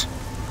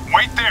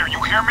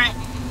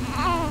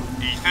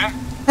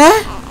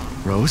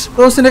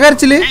 റോസിന്റെ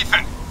കരച്ചില്.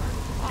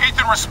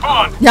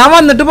 ഞാൻ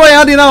വന്നിട്ട് പോയാൽ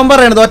മതി അവൻ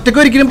പറയണത്. ഒറ്റക്ക്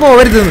ഒരിക്കലും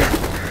പോവരുതെന്ന്.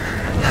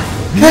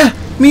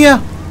 മിയ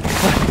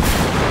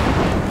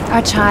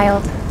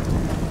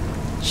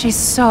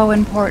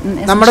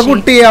നമ്മുടെ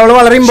കുട്ടി അവള്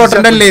വളരെ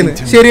ഇമ്പോർട്ടന്റ് അല്ലേന്ന്.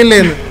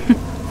 ശരിയല്ലേന്ന്.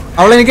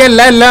 അവളെനിക്ക്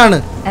എല്ലാം ആണ്.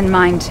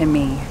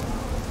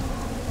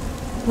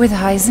 With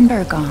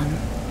Heisenberg gone,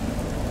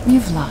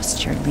 you've lost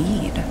your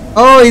lead.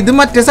 Oh, ഇത്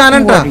മറ്റേ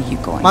സാധനം ട്ടാ.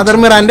 മദർ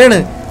മിറാൻഡ ആണ്.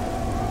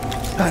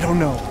 I don't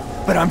know,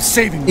 but I'm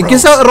saving Rose. എനിക്ക്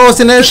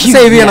റോസിനെ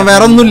സേവ് ചെയ്യണം.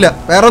 വേറെ ഒന്നുമില്ല.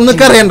 വേറെ ഒന്നും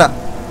അറിയണ്ട.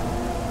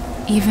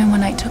 Even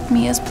when I took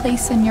Mia's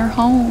place in your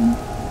home.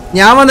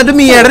 ഞാൻ വന്നിട്ട്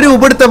മിയയുടെ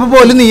രൂപം എടുത്തപ്പോ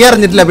പോലും നീ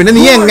അറിഞ്ഞിട്ടില്ല. പിന്നെ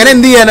നീ എങ്ങനെ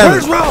എന്ത് ചെയ്യാനാണ്?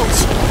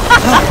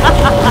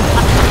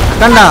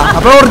 കണ്ട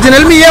അപ്പൊ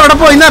ഒറിജിനൽ മിയ എവിടെ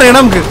പോയിന്ന് അറിയണം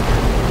നമുക്ക്.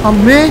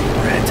 അമ്മേ.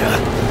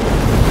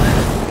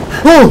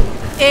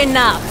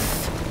 Enough.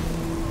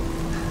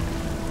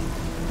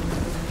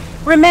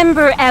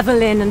 Remember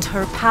Evelyn and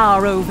her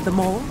power over them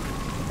all?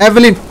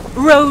 Evelyn.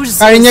 Rose.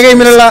 കഴിഞ്ഞ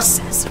ഗെയിമിലുള്ള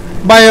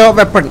bio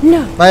weapon.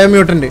 Bio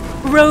mutant.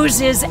 Rose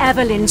is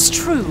Evelyn's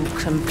true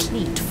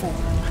complete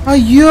form.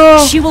 അയ്യോ.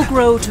 She will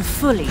grow to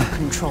fully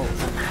control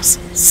the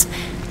masses.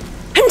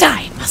 And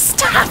I must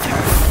have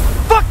her.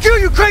 Fuck you,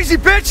 you crazy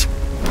bitch!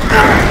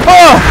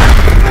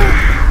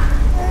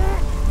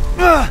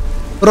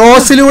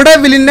 റോസിലൂടെ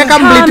എവലിനെ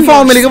complete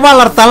ഫോമിലേക്ക്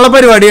വളർത്താനുള്ള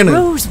പരിപാടിയാണ്.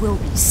 Rose will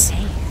be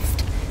saved.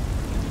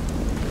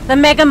 The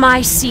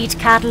Megamycete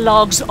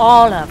catalogs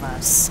all of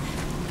us.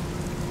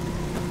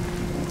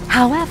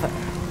 However,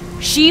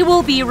 she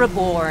will be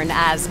reborn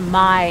as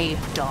my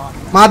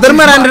daughter. Mother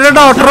മിറാൻഡയുടെ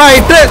daughter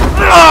ആയിട്ട്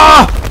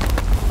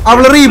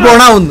അവള് reborn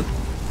ആവുന്നു.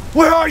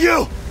 Where are you?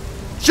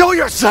 Show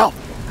yourself.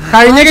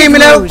 കഴിഞ്ഞ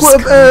ഗെയിമിലെ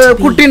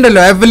കുട്ടി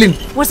ഉണ്ടല്ലോ Evelyn,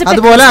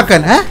 അതുപോലെ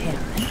ആക്കാൻ.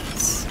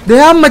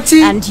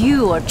 And you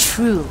are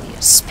truly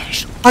a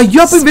special. അയ്യോ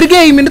അപ്പൊ ഇവര്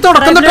ഗെയിമിന്റെ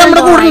തുടക്കം തൊട്ട്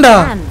നമ്മുടെ കൂടെ ഉണ്ടാ.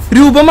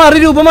 രൂപം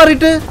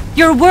മാറിയിട്ട്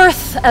Your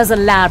worth as a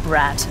lab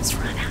rat has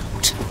run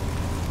out.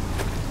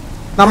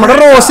 നമ്മുടെ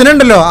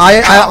റോസിനുണ്ടല്ലോ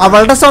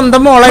അവളുടെ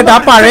സ്വന്തം മോളായിട്ട് ആ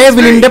പഴയ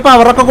എവലിന്റെ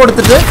പവറൊക്കെ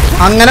കൊടുത്തിട്ട്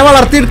അങ്ങനെ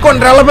വളർത്തി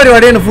കൊണ്ടുവരാനുള്ള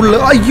പരിപാടിയാണ് ഫുള്ള്.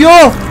 അയ്യോ.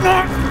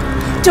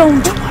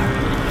 Don't worry.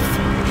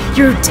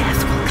 Your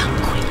death will come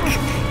quick.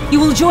 You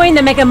will join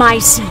the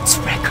Megamycete's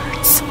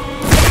records.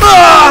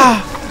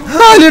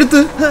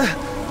 കാലെടുത്ത്.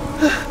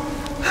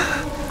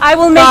 I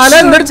will make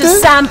sure to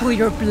sample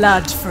your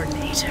blood for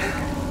later.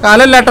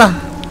 കാലല്ലാട്ടാ,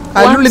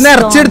 കാലുള്ളിൽ നിന്ന്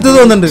ഇറച്ചെടുത്ത്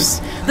തോന്നുന്നുണ്ട്.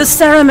 The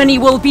ceremony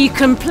will be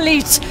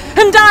complete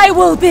and I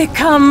will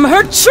become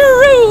her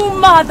true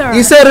mother.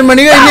 ഈ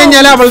ceremony കഴിഞ്ഞ്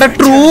കഴിഞ്ഞാൽ അവളുടെ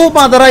true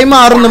മദറായി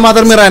മാറുന്നു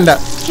mother Miranda.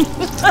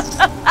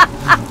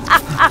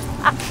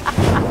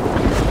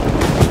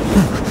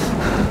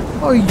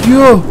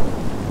 അയ്യോ.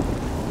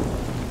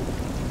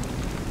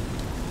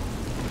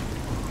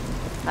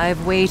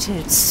 I've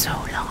waited so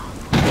long.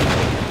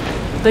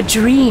 The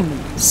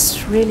dreams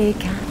really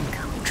can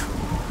come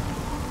true.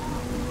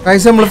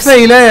 Guys, നമ്മൾ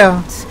fail ആയ.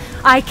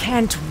 I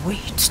can't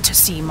wait to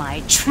see my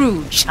true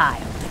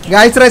child again.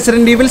 Guys,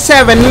 Resident Evil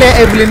 7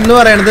 Evelyn എന്ന്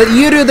പറയുന്നത് ഈ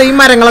ഒരു ഈ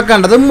മരങ്ങളൊക്കെ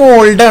കണ്ടത്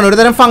മോൾഡ് ആണ്, ഒരു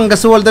തരം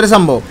ഫംഗസ് പോലത്തെ ഒരു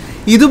സംഭവം.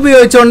 ഇത്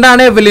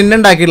ഉപയോഗിച്ചുകൊണ്ടാണ് എവലിൻ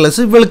ഉണ്ടാക്കിയിട്ടുള്ളത്.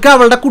 സോ ഇവൾക്ക്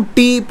അവളുടെ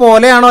കുട്ടി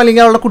പോലെയാണോ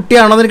അല്ലെങ്കിൽ അവളുടെ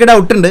കുട്ടിയാണോ എന്ന് എനിക്ക്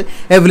ഡൗട്ട് ഉണ്ട്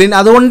എവലിൻ.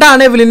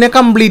 അതുകൊണ്ടാണ് എവലിനെ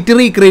കംപ്ലീറ്റ്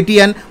റീക്രിയേറ്റ്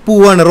ചെയ്യാൻ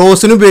പോവാണ്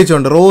റോസിനെ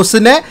ഉപയോഗിച്ചുകൊണ്ട്.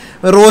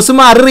 റോസ്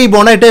മാറി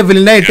റീബോൺ ആയിട്ട്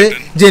എവലിനായിട്ട്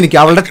ജനിക്കുക,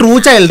 അവളുടെ ട്രൂ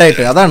ചൈൽഡ്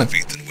ആയിട്ട്. അതാണ്.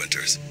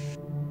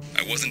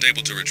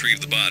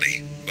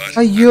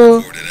 അയ്യോ.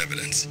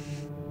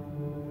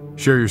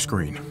 Share your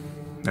screen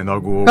and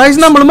I'll go over. Guys,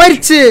 നമ്മൾ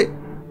മരിച്ച്.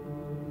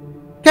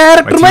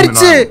 ക്യാരക്ടർ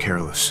മരിച്ച്.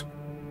 Careless.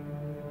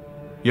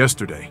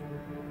 Yesterday,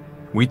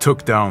 we took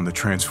down the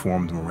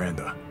transformed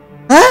Miranda.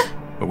 Huh?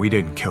 But we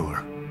didn't kill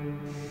her.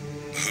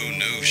 Who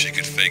knew she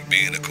could fake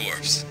being a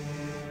corpse?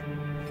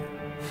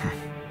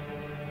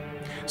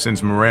 Since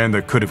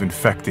Miranda could have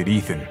infected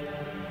Ethan,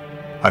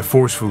 I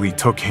forcefully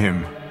took him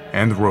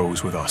and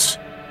Rose with us.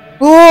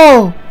 Oh!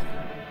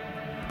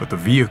 But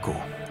the vehicle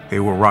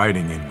they were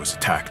riding in was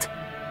attacked.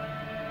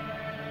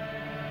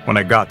 When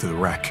I got to the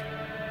wreck,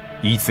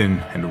 Ethan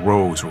and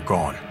Rose were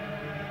gone.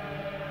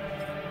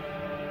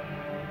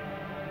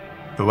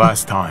 The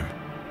last time,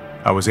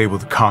 I was able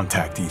to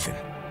contact Ethan.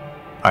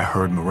 I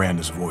heard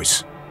Miranda's voice.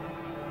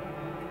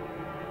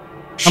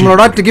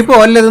 നമ്മളോട് ഒറ്റയ്ക്ക്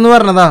പോവല്ലേതെന്ന്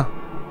പറഞ്ഞതാ.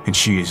 And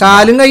she is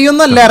കാലും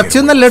കൈയൊന്നും അല്ല,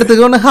 ഇറച്ചിയൊന്നും അല്ല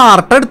എടുത്തത് കൊണ്ട്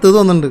heart എടുത്ത്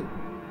തോന്നുന്നുണ്ട്.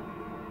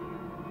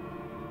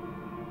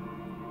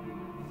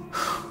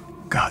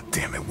 God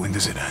damn it, when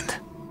does it end?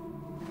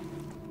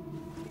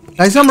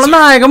 Guys നമ്മളെ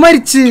നായകൻ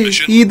മരിച്ച്,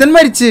 ഈതൻ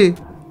മരിച്ച്.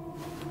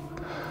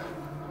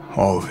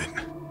 All of it.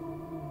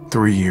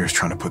 3 years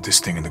trying to put this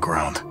thing in the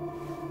ground.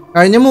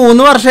 കഴിഞ്ഞ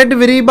 3 വർഷമായിട്ട്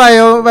ഇവർ ഈ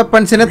ബയോ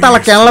വെപ്പൺസിനെ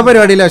തളയ്ക്കാനുള്ള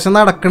പരിപാടിയില്ല, പക്ഷെ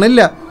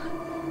നടക്കണില്ല.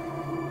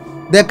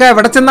 ഇതൊക്കെ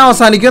എവിടെ ചെന്ന്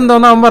അവസാനിക്കും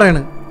എന്തോന്ന് അവൻ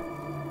പറയണ്.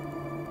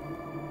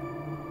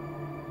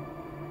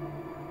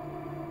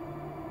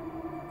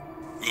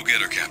 We'll get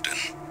her, Captain.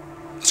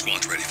 The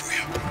squad's ready for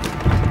you.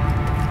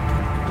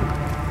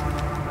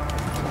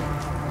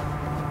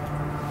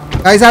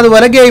 Guys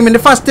അതുപോലെ ഗെയിമിന്റെ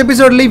ഫസ്റ്റ്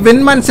എപ്പിസോഡിൽ ഇവൻ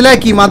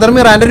മനസ്സിലാക്കി മദർ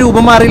മിറാന്റെ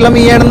രൂപം മാറിയുള്ള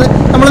മീയാണെന്ന്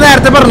നമ്മൾ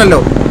നേരത്തെ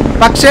പറഞ്ഞല്ലോ.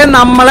 പക്ഷെ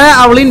നമ്മളെ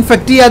അവൾ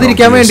ഇൻഫെക്ട്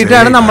ചെയ്യാതിരിക്കാൻ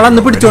വേണ്ടിയിട്ടാണ് നമ്മൾ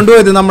അന്ന് പിടിച്ചോണ്ട്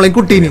പോയത് നമ്മളെ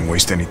കുട്ടീനെ.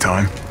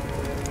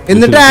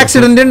 എന്നിട്ട്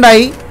ആക്സിഡന്റ്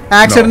ഉണ്ടായി.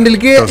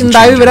 ആക്സിഡന്റിലേക്ക്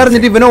ഉണ്ടായി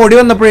ഇവരറിഞ്ഞിട്ട് ഇവൻ ഓടി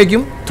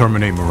വന്നപ്പോഴേക്കും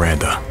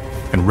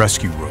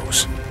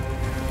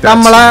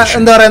നമ്മളെ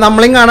എന്താ പറയാ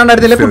നമ്മളെയും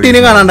കാണാണ്ടായിരുന്നില്ല,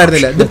 കുട്ടീനെയും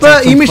കാണാണ്ടായിരുന്നില്ല. ഇതിപ്പോ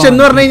ഈ മിഷൻ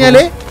എന്ന് പറഞ്ഞു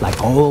കഴിഞ്ഞാല്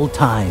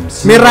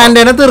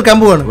മിറാൻഡേനെ തീർക്കാൻ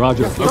പോവാണ്.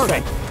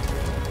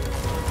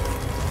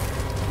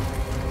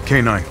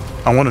 K9,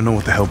 I want to know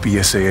what the hell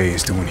BSAA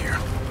is doing here.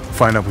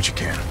 Find out what you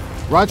can.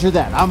 Roger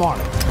that. I'm on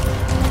it.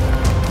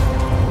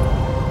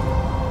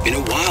 Been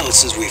a while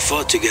since we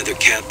fought together,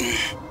 Captain.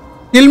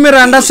 Kill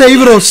Miranda,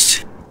 save Rose.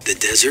 The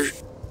desert?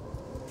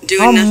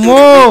 Doing nothing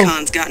but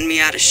recon's gotten me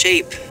out of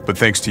shape. But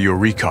thanks to your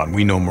recon,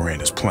 we know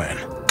Miranda's plan.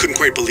 Couldn't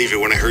quite believe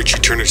it when I heard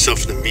she turned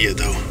herself into Mia,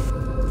 though.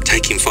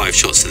 Taking 5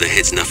 shots to the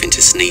head's nothing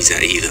to sneeze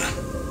at either.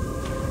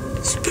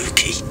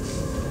 Spooky.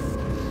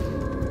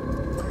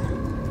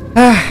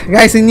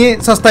 Guys ഇനി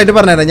സ്വസ്ഥമായിട്ട്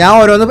പറഞ്ഞുതരാം. ഞാൻ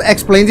ഓരോന്ന്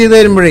explain ചെയ്ത്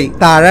വരുമ്പോഴേ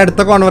താഴെ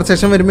അടുത്ത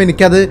conversation വരുമ്പോൾ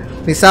എനിക്കത്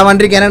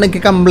മിസ്സാവാണ്ടിരിക്കാനാണ്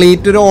എനിക്ക്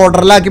കംപ്ലീറ്റ് ഒരു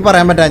ഓർഡറിലാക്കി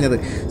പറയാൻ പറ്റാഞ്ഞത്.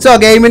 സോ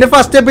ഗെയിമിൻ്റെ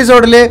ഫസ്റ്റ്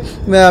എപ്പിസോഡിൽ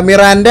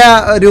മിറാൻ്റെ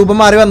രൂപം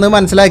മാറി വന്ന്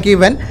മനസ്സിലാക്കി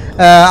ഇവൻ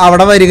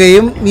അവിടെ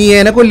വരികയും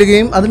മിയേനെ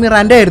കൊല്ലുകയും അത്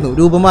മിറാൻ്റെ ആയിരുന്നു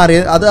രൂപം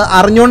മാറിയത്. അത്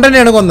അറിഞ്ഞുകൊണ്ട്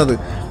തന്നെയാണ് കൊന്നത്.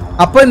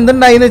 അപ്പോൾ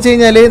എന്തുണ്ടായിന്ന് വെച്ച്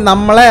കഴിഞ്ഞാൽ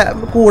നമ്മളെ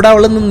കൂടെ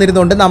അവൾ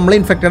നിന്നിരുന്നുകൊണ്ട് നമ്മൾ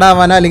ഇൻഫെക്റ്റഡ്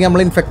ആവാനോ അല്ലെങ്കിൽ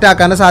നമ്മൾ ഇൻഫെക്റ്റ്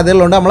ആക്കാനോ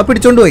സാധ്യതയുള്ളതുകൊണ്ട് നമ്മളെ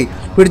പിടിച്ചോണ്ട് പോയി.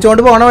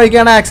 പിടിച്ചോണ്ട് പോകുന്ന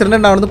വഴിക്കാണ് ആക്സിഡൻറ്റ്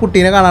ഉണ്ടാവുന്നത്,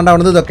 കുട്ടീനെ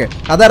കാണാണ്ടാവുന്നത്. ഇതൊക്കെ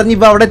അതറിഞ്ഞ്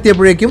ഇപ്പോൾ അവിടെ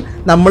എത്തിയപ്പോഴേക്കും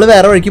നമ്മൾ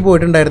വേറെ വഴിക്ക്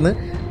പോയിട്ടുണ്ടായിരുന്നു.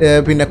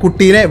 പിന്നെ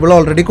കുട്ടീനെ ഇവൾ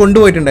ഓൾറെഡി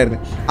കൊണ്ടുപോയിട്ടുണ്ടായിരുന്നു.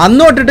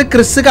 അന്ന് തൊട്ടിട്ട്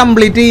ക്രിസ്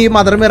കംപ്ലീറ്റ് ഈ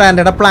മദർ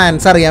മിറാൻഡയുടെ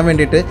പ്ലാൻസ് അറിയാൻ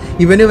വേണ്ടിയിട്ട്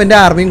ഇവൻ്റെ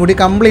ആർമിയും കൂടി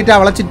കംപ്ലീറ്റ്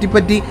അവളെ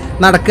ചുറ്റിപ്പറ്റി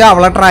നടക്കുക,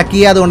 അവളെ ട്രാക്ക്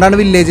ചെയ്യുക. അതുകൊണ്ടാണ്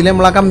വില്ലേജിൽ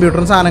നമ്മൾ ആ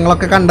കമ്പ്യൂട്ടറും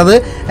സാധനങ്ങളൊക്കെ കണ്ടത്,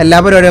 എല്ലാ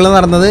പരിപാടികളും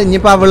നടന്നത്.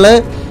 ഇനിയിപ്പോൾ അവൾ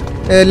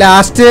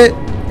ലാസ്റ്റ്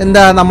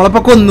എന്താ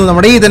നമ്മളിപ്പോൾ കൊന്നു,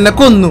 നമ്മുടെ ഈതനെ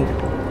കൊന്നു.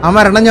 ആ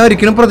മരണം ഞാൻ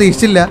ഒരിക്കലും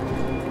പ്രതീക്ഷിച്ചില്ല.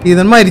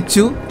 ഈതൻ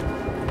മരിച്ചു.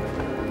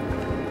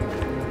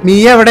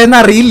 മിയ എവിടെയെന്ന്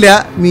അറിയില്ല.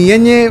 മിയ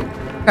ഇനി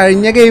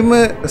കഴിഞ്ഞ ഗെയിം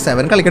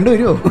 7 കളിക്കേണ്ടി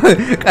വരുമോ?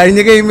 കഴിഞ്ഞ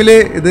ഗെയിമിൽ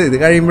ഇത്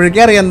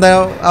കഴിയുമ്പോഴേക്കും അറിയാം എന്താ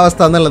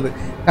അവസ്ഥ എന്നുള്ളത്.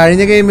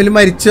 കഴിഞ്ഞ ഗെയിമിൽ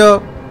മരിച്ചോ?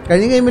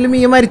 കഴിഞ്ഞ ഗെയിമിൽ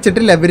മിയ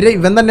മരിച്ചിട്ടില്ല,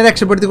 ഇവൻ തന്നെ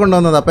രക്ഷപ്പെടുത്തി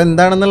കൊണ്ടുവന്നത്. അപ്പോൾ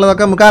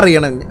എന്താണെന്നുള്ളതൊക്കെ നമുക്ക്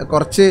അറിയണം.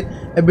 കുറച്ച്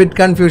ബിറ്റ്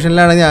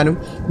കൺഫ്യൂഷനിലാണ് ഞാനും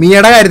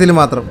മിയയുടെ കാര്യത്തിൽ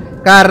മാത്രം.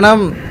 കാരണം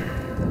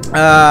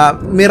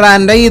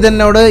മിറാൻഡ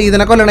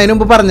ഇതിനെ കൊല്ലണതിന്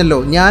മുമ്പ് പറഞ്ഞല്ലോ,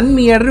 ഞാൻ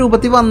മിയയുടെ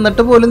രൂപത്തിൽ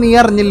വന്നിട്ട് പോലും നീ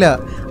അറിഞ്ഞില്ല,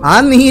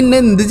 നീ എന്നെ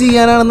എന്ത്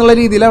ചെയ്യാനാണെന്നുള്ള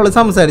രീതിയിൽ അവൾ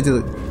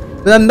സംസാരിച്ചത്.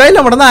 എന്തായാലും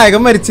നമ്മുടെ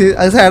നായകൻ മരിച്ച്,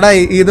 അത്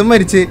സാഡായി. ഇതും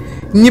മരിച്ച്.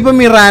 ഇനിയിപ്പോൾ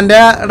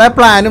മിറാൻഡയുടെ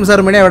പ്ലാനും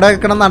സെറിമണി എവിടെ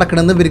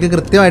നടക്കണമെന്ന് ഇവർക്ക്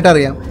കൃത്യമായിട്ട്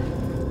അറിയാം.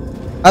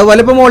 അതുപോലെ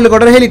ഇപ്പോൾ മുകളിൽ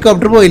കൂടെ ഒരു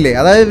ഹെലികോപ്റ്റർ പോയില്ലേ,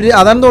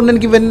 അതാണ് തോന്നുന്നു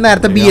എനിക്ക് ഇവൻ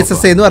നേരത്തെ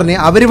BSSA എന്ന് പറഞ്ഞ്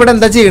അവരിവിടെ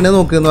എന്താ ചെയ്യണത്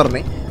നോക്കുകയെന്ന്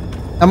പറഞ്ഞ്.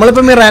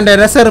 നമ്മളിപ്പോൾ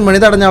മിറാൻഡയുടെ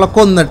സെറിമണി തടഞ്ഞവളെ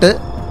കൊന്നിട്ട്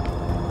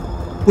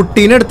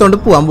കുട്ടീനെ എടുത്തോണ്ട്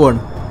പോകാൻ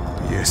പോവാണ്.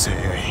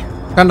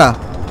 കണ്ട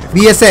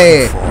BSAA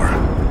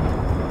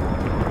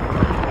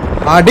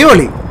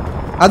അടിപൊളി.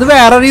 അത്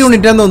വേറൊരു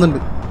യൂണിറ്റ് ആണെന്ന് തോന്നുന്നുണ്ട്.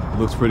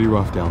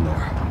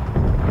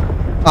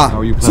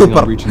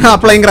 സൂപ്പർ.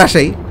 പ്ലെയിൻ ക്രാഷ്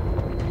ആയി.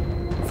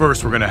 First,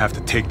 we're gonna have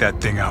to take that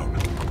thing out.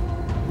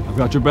 I've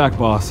got your back,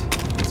 boss.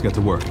 Let's get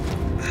to work.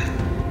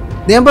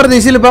 ഞാൻ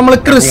പ്രതീക്ഷിച്ചില്ല ഇപ്പൊ നമ്മള്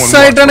ക്രിസ്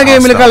ആയിട്ടാണ്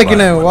ഗെയിമിൽ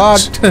കളിക്കുന്നത്.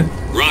 വാട്ട്?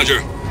 Roger.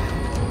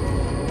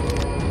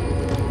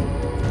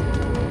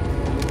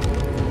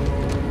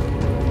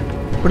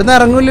 ഇവിടുന്ന്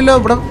ഇറങ്ങൂല്ലല്ലോ,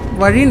 ഇവിടെ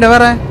വഴിയുണ്ട്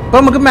വേറെ. ഇപ്പൊ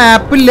നമുക്ക്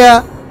മാപ്പില്ല.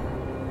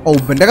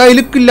 ഓപ്പന്റെ കയ്യിൽ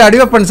കില്ലാടി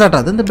വെപ്പൺസ് ആട്ടോ.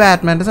 അതെന്ത്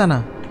ബാറ്റ്മാന്റെ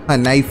സാധനം?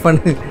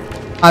 നൈഫാണ്.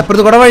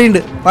 അപ്പുറത്ത് കൂടെ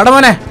വഴിയുണ്ട്. പാടാ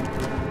മോനെ.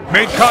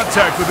 Made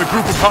contact with a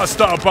group of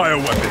hostile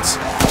bioweapons.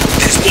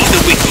 There's one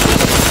that we go.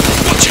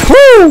 Watch out.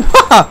 Woo!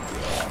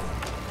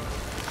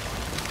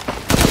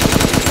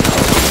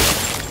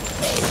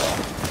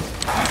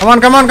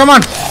 Come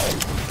on.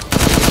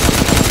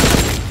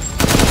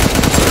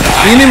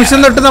 ഈ നിമിഷം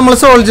തൊട്ട് നമ്മൾ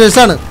സോൾജേഴ്സ്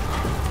ആണ്.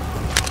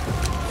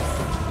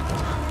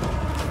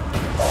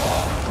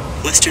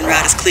 Western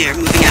route is clear.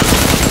 Moving out.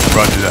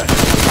 Roger that.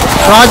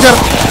 Roger.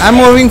 I'm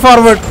moving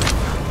forward.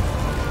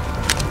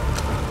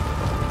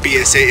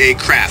 BSAA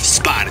craft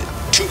spotted.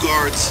 2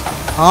 guards.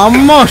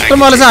 അമ്മോ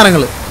ഇഷ്ടംപോലെ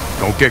സാധനങ്ങൾ.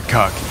 Don't get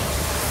cocky.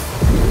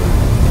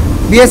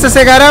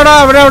 BSSAക്കാരെ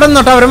അവിടെ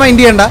നിന്നോട്ടെ, അവരെ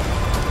മൈൻഡ് ചെയ്യണ്ട.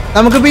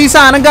 നമുക്കിപ്പോൾ ഈ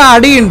സാധനം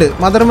ഗാഡിയുണ്ട്.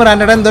 മദർ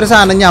മിറാൻഡയുടെ എന്തൊരു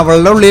സാധനം ഞാൻ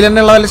അവളുടെ ഉള്ളിൽ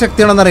തന്നെയുള്ള വല്ല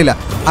ശക്തിയാണെന്ന് അറിയില്ല.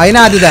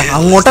 അതിനാദ്യത്തെ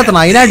അങ്ങോട്ട് എത്തണം,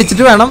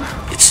 അതിനടിച്ചിട്ട് വേണം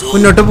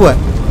മുന്നോട്ട് പോവാൻ.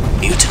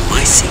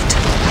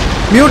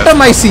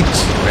 മ്യൂട്ടമൈസീറ്റ്.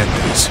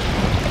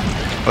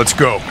 Let's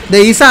go.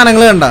 ഈ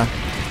സാധനങ്ങൾ കണ്ട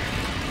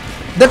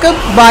ഇതൊക്കെ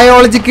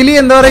ബയോളജിക്കലി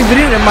എന്താ പറയാ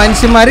ഇവര്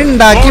മനുഷ്യന്മാര്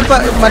ഉണ്ടാക്കി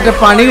മറ്റേ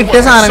പണി കിട്ടിയ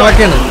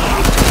സാധനങ്ങളൊക്കെയാണ്.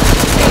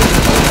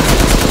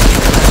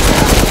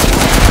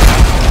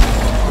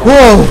 ഓ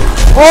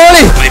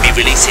ഓളി Maybe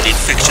releasing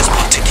infectious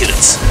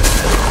particulates.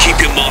 Keep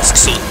your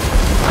masks on.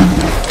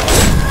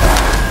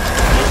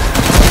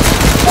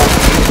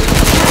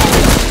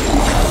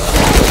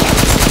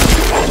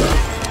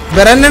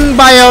 ബരന്നൻ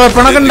bio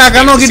വെപ്പണൊക്കെ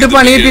ഉണ്ടാക്കാൻ നോക്കിയിട്ട്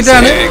പണി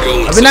കിട്ടിയിട്ടാണ്.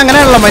 പിന്നെ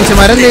അങ്ങനെയാണല്ലോ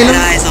മനുഷ്യന്മാരെന്തെങ്കിലും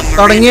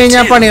തുടങ്ങി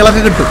കഴിഞ്ഞാൽ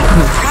പണികളൊക്കെ കിട്ടും.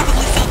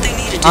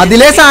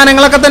 അതിലെ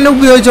സാധനങ്ങളൊക്കെ തന്നെ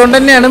ഉപയോഗിച്ചുകൊണ്ട്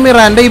തന്നെയാണ്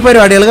മിറാന്റെ ഈ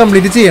പരിപാടികൾ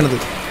കംപ്ലീറ്റ് ചെയ്യണത്.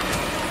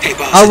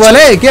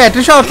 അതുപോലെ എനിക്ക്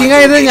ഏറ്റവും ഷോക്കിംഗ്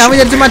ആയത് ഞാൻ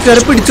വിചാരിച്ചു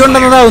മറ്റവരെ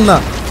പിടിച്ചുകൊണ്ടുവന്നതാവുന്ന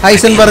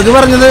ഹൈസൻബർഗ്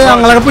പറഞ്ഞത്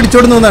ഞങ്ങളൊക്കെ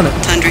പിടിച്ചോടുന്നതാണ്.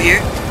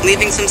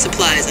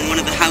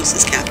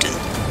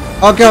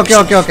 ഓക്കെ ഓക്കെ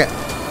ഓക്കെ ഓക്കെ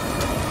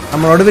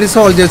നമ്മളോട് ഇവര്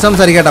സോൾജേഴ്സ്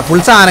സംസാരിക്കട്ടെ.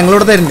 ഫുൾ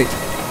സാധനങ്ങളോട് തരുന്നുണ്ട്.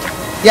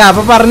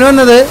 അപ്പൊ പറഞ്ഞു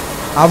വന്നത്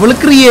അവള്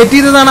ക്രിയേറ്റ്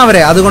ചെയ്തതാണ്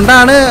അവരെ.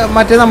 അതുകൊണ്ടാണ്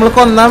മറ്റേ നമ്മൾ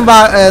കൊന്ന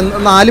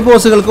 4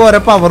 ബോസുകൾക്ക് ഓരോ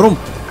പവറും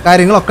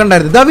കാര്യങ്ങളൊക്കെ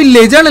ഉണ്ടായിരുന്നു. ഇതാ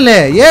വില്ലേജ് ആണല്ലേ?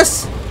 യെസ്,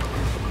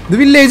 ഇത്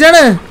വില്ലേജ്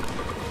ആണ്.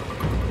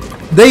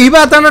 ഈ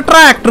ഭാഗത്താണ്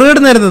ട്രാക്ടർ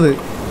ഇടുന്നിരുന്നത്.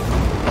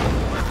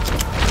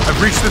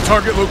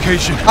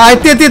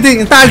 എത്തി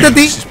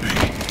താഴ്ത്തെത്തി.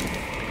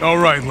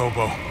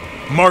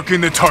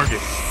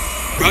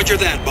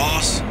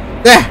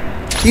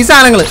 ഈ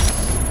സാധനങ്ങള്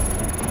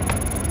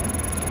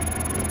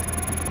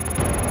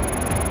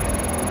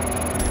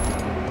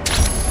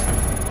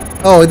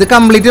ഇത്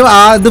കംപ്ലീറ്റ്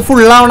ഇത്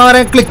ഫുൾ ആവണ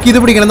വരെ ക്ലിക്ക് ചെയ്ത്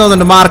പിടിക്കണം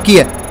തോന്നുന്നുണ്ട്. മാർക്ക്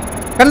ചെയ്യാൻ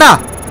കണ്ടാ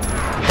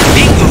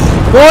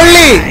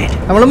പൊള്ളി.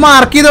 നമ്മള്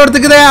മാർക്ക് ചെയ്ത്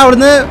കൊടുത്തേക്ക്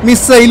അവിടുന്ന്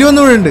മിസൈലും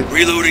ഒന്നും വീഴുന്നുണ്ട്.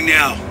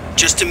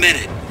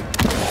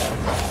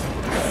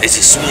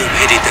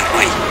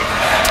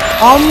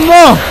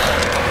 അമ്മോ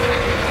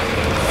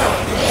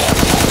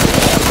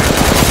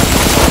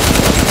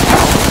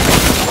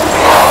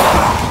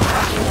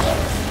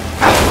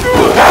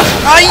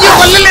അയ്യോ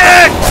കൊല്ലല്ലേ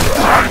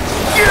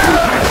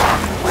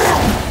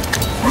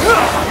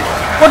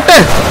പൊട്ട്.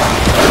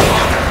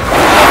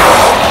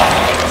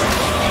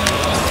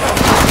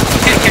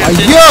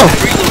 അയ്യോ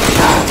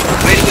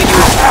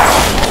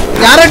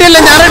ഞാൻ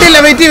റെഡിയല്ല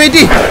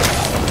വെയിറ്റ്.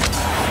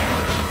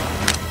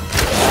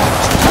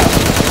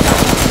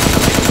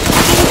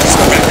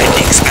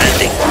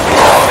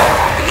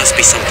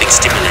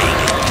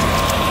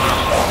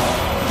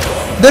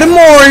 ഇതൊരു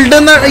മോൾഡ്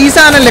ഈ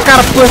സാധനല്ലേ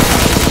കറുപ്പ്,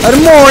 ഒരു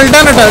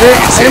മോൾഡാണ് കേട്ടോ.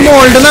 അത്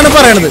മോൾഡ് എന്നാണ്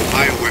പറയണത്.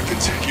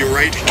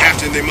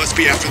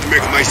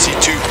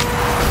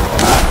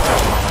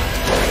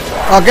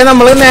 ഓക്കെ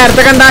നമ്മള്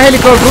നേരത്തെ കണ്ട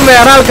ഹെലികോപ്റ്ററും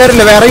വേറെ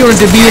ആൾക്കാരില്ല, വേറെ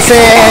യൂണിറ്റ് BSA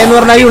എന്ന്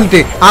പറഞ്ഞ യൂണിറ്റ്,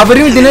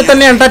 അവരും ഇതിനെ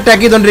തന്നെയാണ്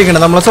അറ്റാക്ക്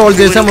ചെയ്തോണ്ടിരിക്കുന്നത്. നമ്മളെ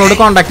സോൾജേഴ്സ് നമ്മളോട്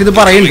കോണ്ടാക്ട് ചെയ്ത്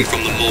പറയുന്നുണ്ട്.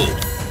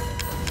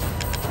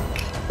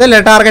 ഇതല്ലേ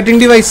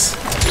ടാർഗറ്റിംഗ് ഡിവൈസ്?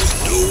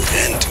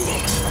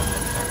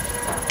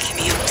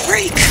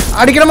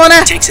 അടിക്കണം മോനെ,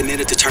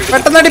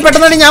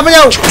 പെട്ടെന്നടി ഞാൻ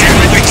പോയാവും.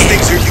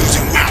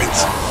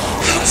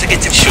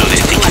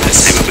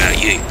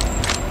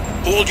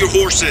 Hold your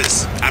horses.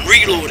 I'm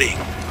reloading.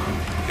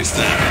 Is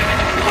that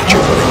what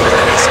you're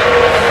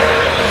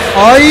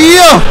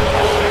അയ്യോ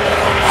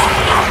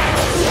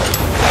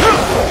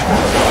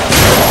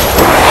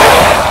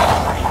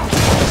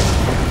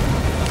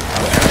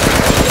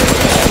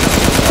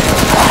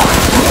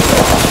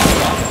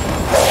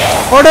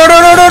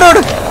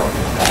ഓടോട്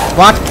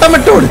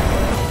വട്ടമിട്ടോട്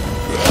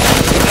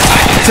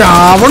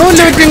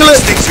ചാവണമില്ല വ്യക്തികള്.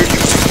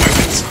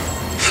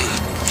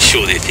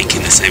 Sure they're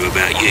thinking the same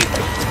about you.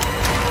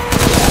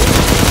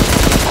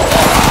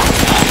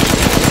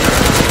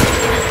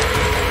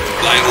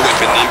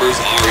 Weapon numbers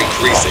are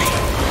increasing.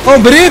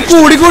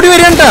 കൂടി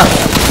വരണ്ട.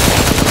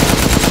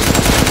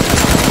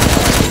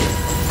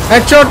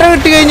 ഹെഡ്ഷോട്ട്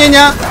കിട്ടി കഴിഞ്ഞ്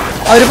കഴിഞ്ഞാൽ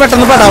അവര്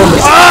പെട്ടെന്ന് പടാവുള്ളൂ.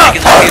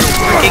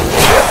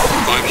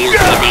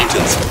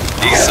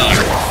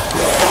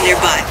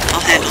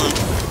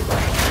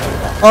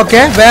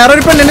 ഓക്കെ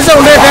വേറൊരു പെണ്ണിന്റെ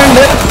സൗണ്ട്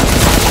കേൾക്കാനുണ്ട്.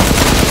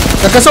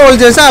 ഇതൊക്കെ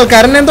സോൾജേഴ്സ്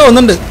ആൾക്കാരെന്നെ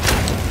തോന്നുന്നുണ്ട്.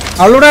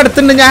 അവളിവിടെ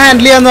അടുത്തുണ്ട്, ഞാൻ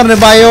ഹാൻഡിൽ ചെയ്യാന്ന് പറഞ്ഞു.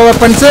 ബയോ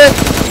വെപ്പൺസ്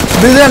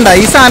ഇത് കണ്ട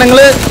ഈ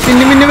സാധനങ്ങള്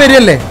പിന്നെ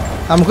വരികയല്ലേ,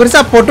 നമുക്കൊരു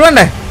സപ്പോർട്ട്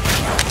വേണ്ടേ?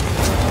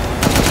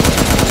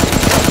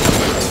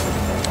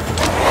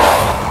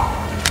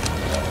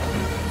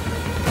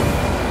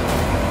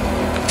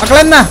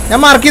 മക്കളെന്നാ ഞാൻ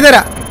മാർക്ക് ചെയ്ത്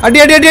തരാം. അടി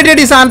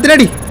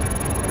സാധനത്തിനടി.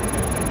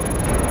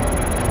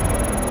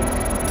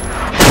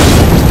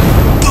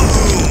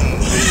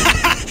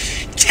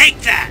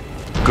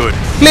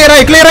 ക്ലിയർ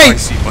ആയി.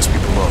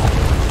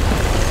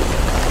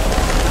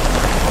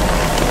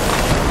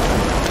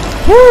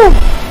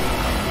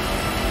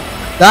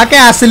 ഇതാ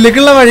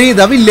കാസിലേക്കുള്ള വഴി.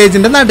 ഇതാ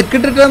വില്ലേജിന്റെ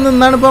നടുക്കിട്ടിട്ട്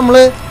നിന്നാണ് ഇപ്പൊ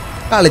നമ്മള്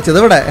കളിച്ചത്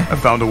ഇവിടെ.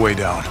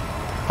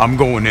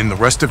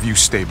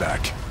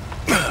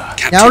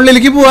 ഞാൻ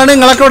ഉള്ളിലേക്ക് പോവാണ്,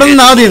 നിങ്ങളൊക്കെ ഇവിടെ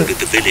നിന്നാ മതി.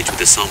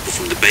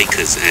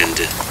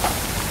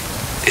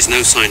 There's no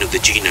sign of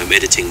the genome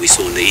editing we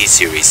saw in the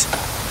E-series.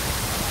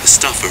 The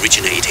stuff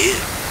originated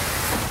here.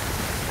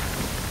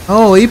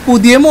 ഈ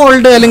പുതിയ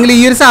മോൾഡ് അല്ലെങ്കിൽ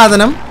ഈ ഒരു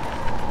സാധനം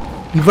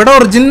ഇവിടെ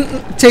ഒറിജിൻ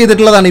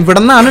ചെയ്തിട്ടുള്ളതാണ്. ഇവിടെ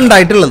നിന്നാണ്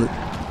ഉണ്ടായിട്ടുള്ളത്.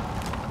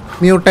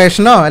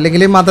 മ്യൂട്ടേഷനോ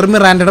അല്ലെങ്കിൽ മദർ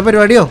മിറാൻഡയുടെ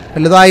പരിപാടിയോ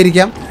വല്ലതും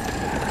ആയിരിക്കാം.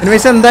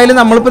 എനിവേസ് എന്തായാലും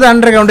നമ്മളിപ്പോൾ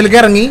അണ്ടർഗ്രൗണ്ടിലേക്ക്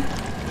ഇറങ്ങി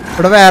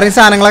ഇവിടെ വേറെ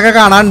സാധനങ്ങളൊക്കെ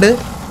കാണാണ്ട്.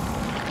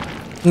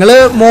 നിങ്ങൾ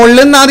മുകളിൽ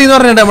നിന്നാതീന്ന്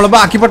പറഞ്ഞിട്ടുണ്ട് നമ്മൾ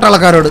ബാക്കി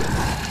പട്ടാളക്കാരോട്.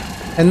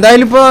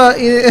 എന്തായാലും ഇപ്പോൾ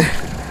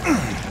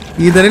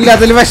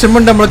ഇതിനില്ലാത്തതിൽ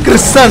വിഷമമുണ്ട്. നമ്മൾ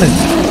ക്രിസ്സാണ്.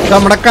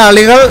 നമ്മുടെ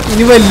കളികൾ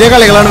ഇനി വലിയ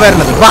കളികളാണ്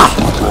വരുന്നത്. വാ.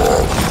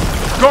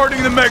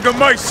 Guarding the Mega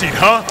Mycete,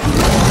 huh?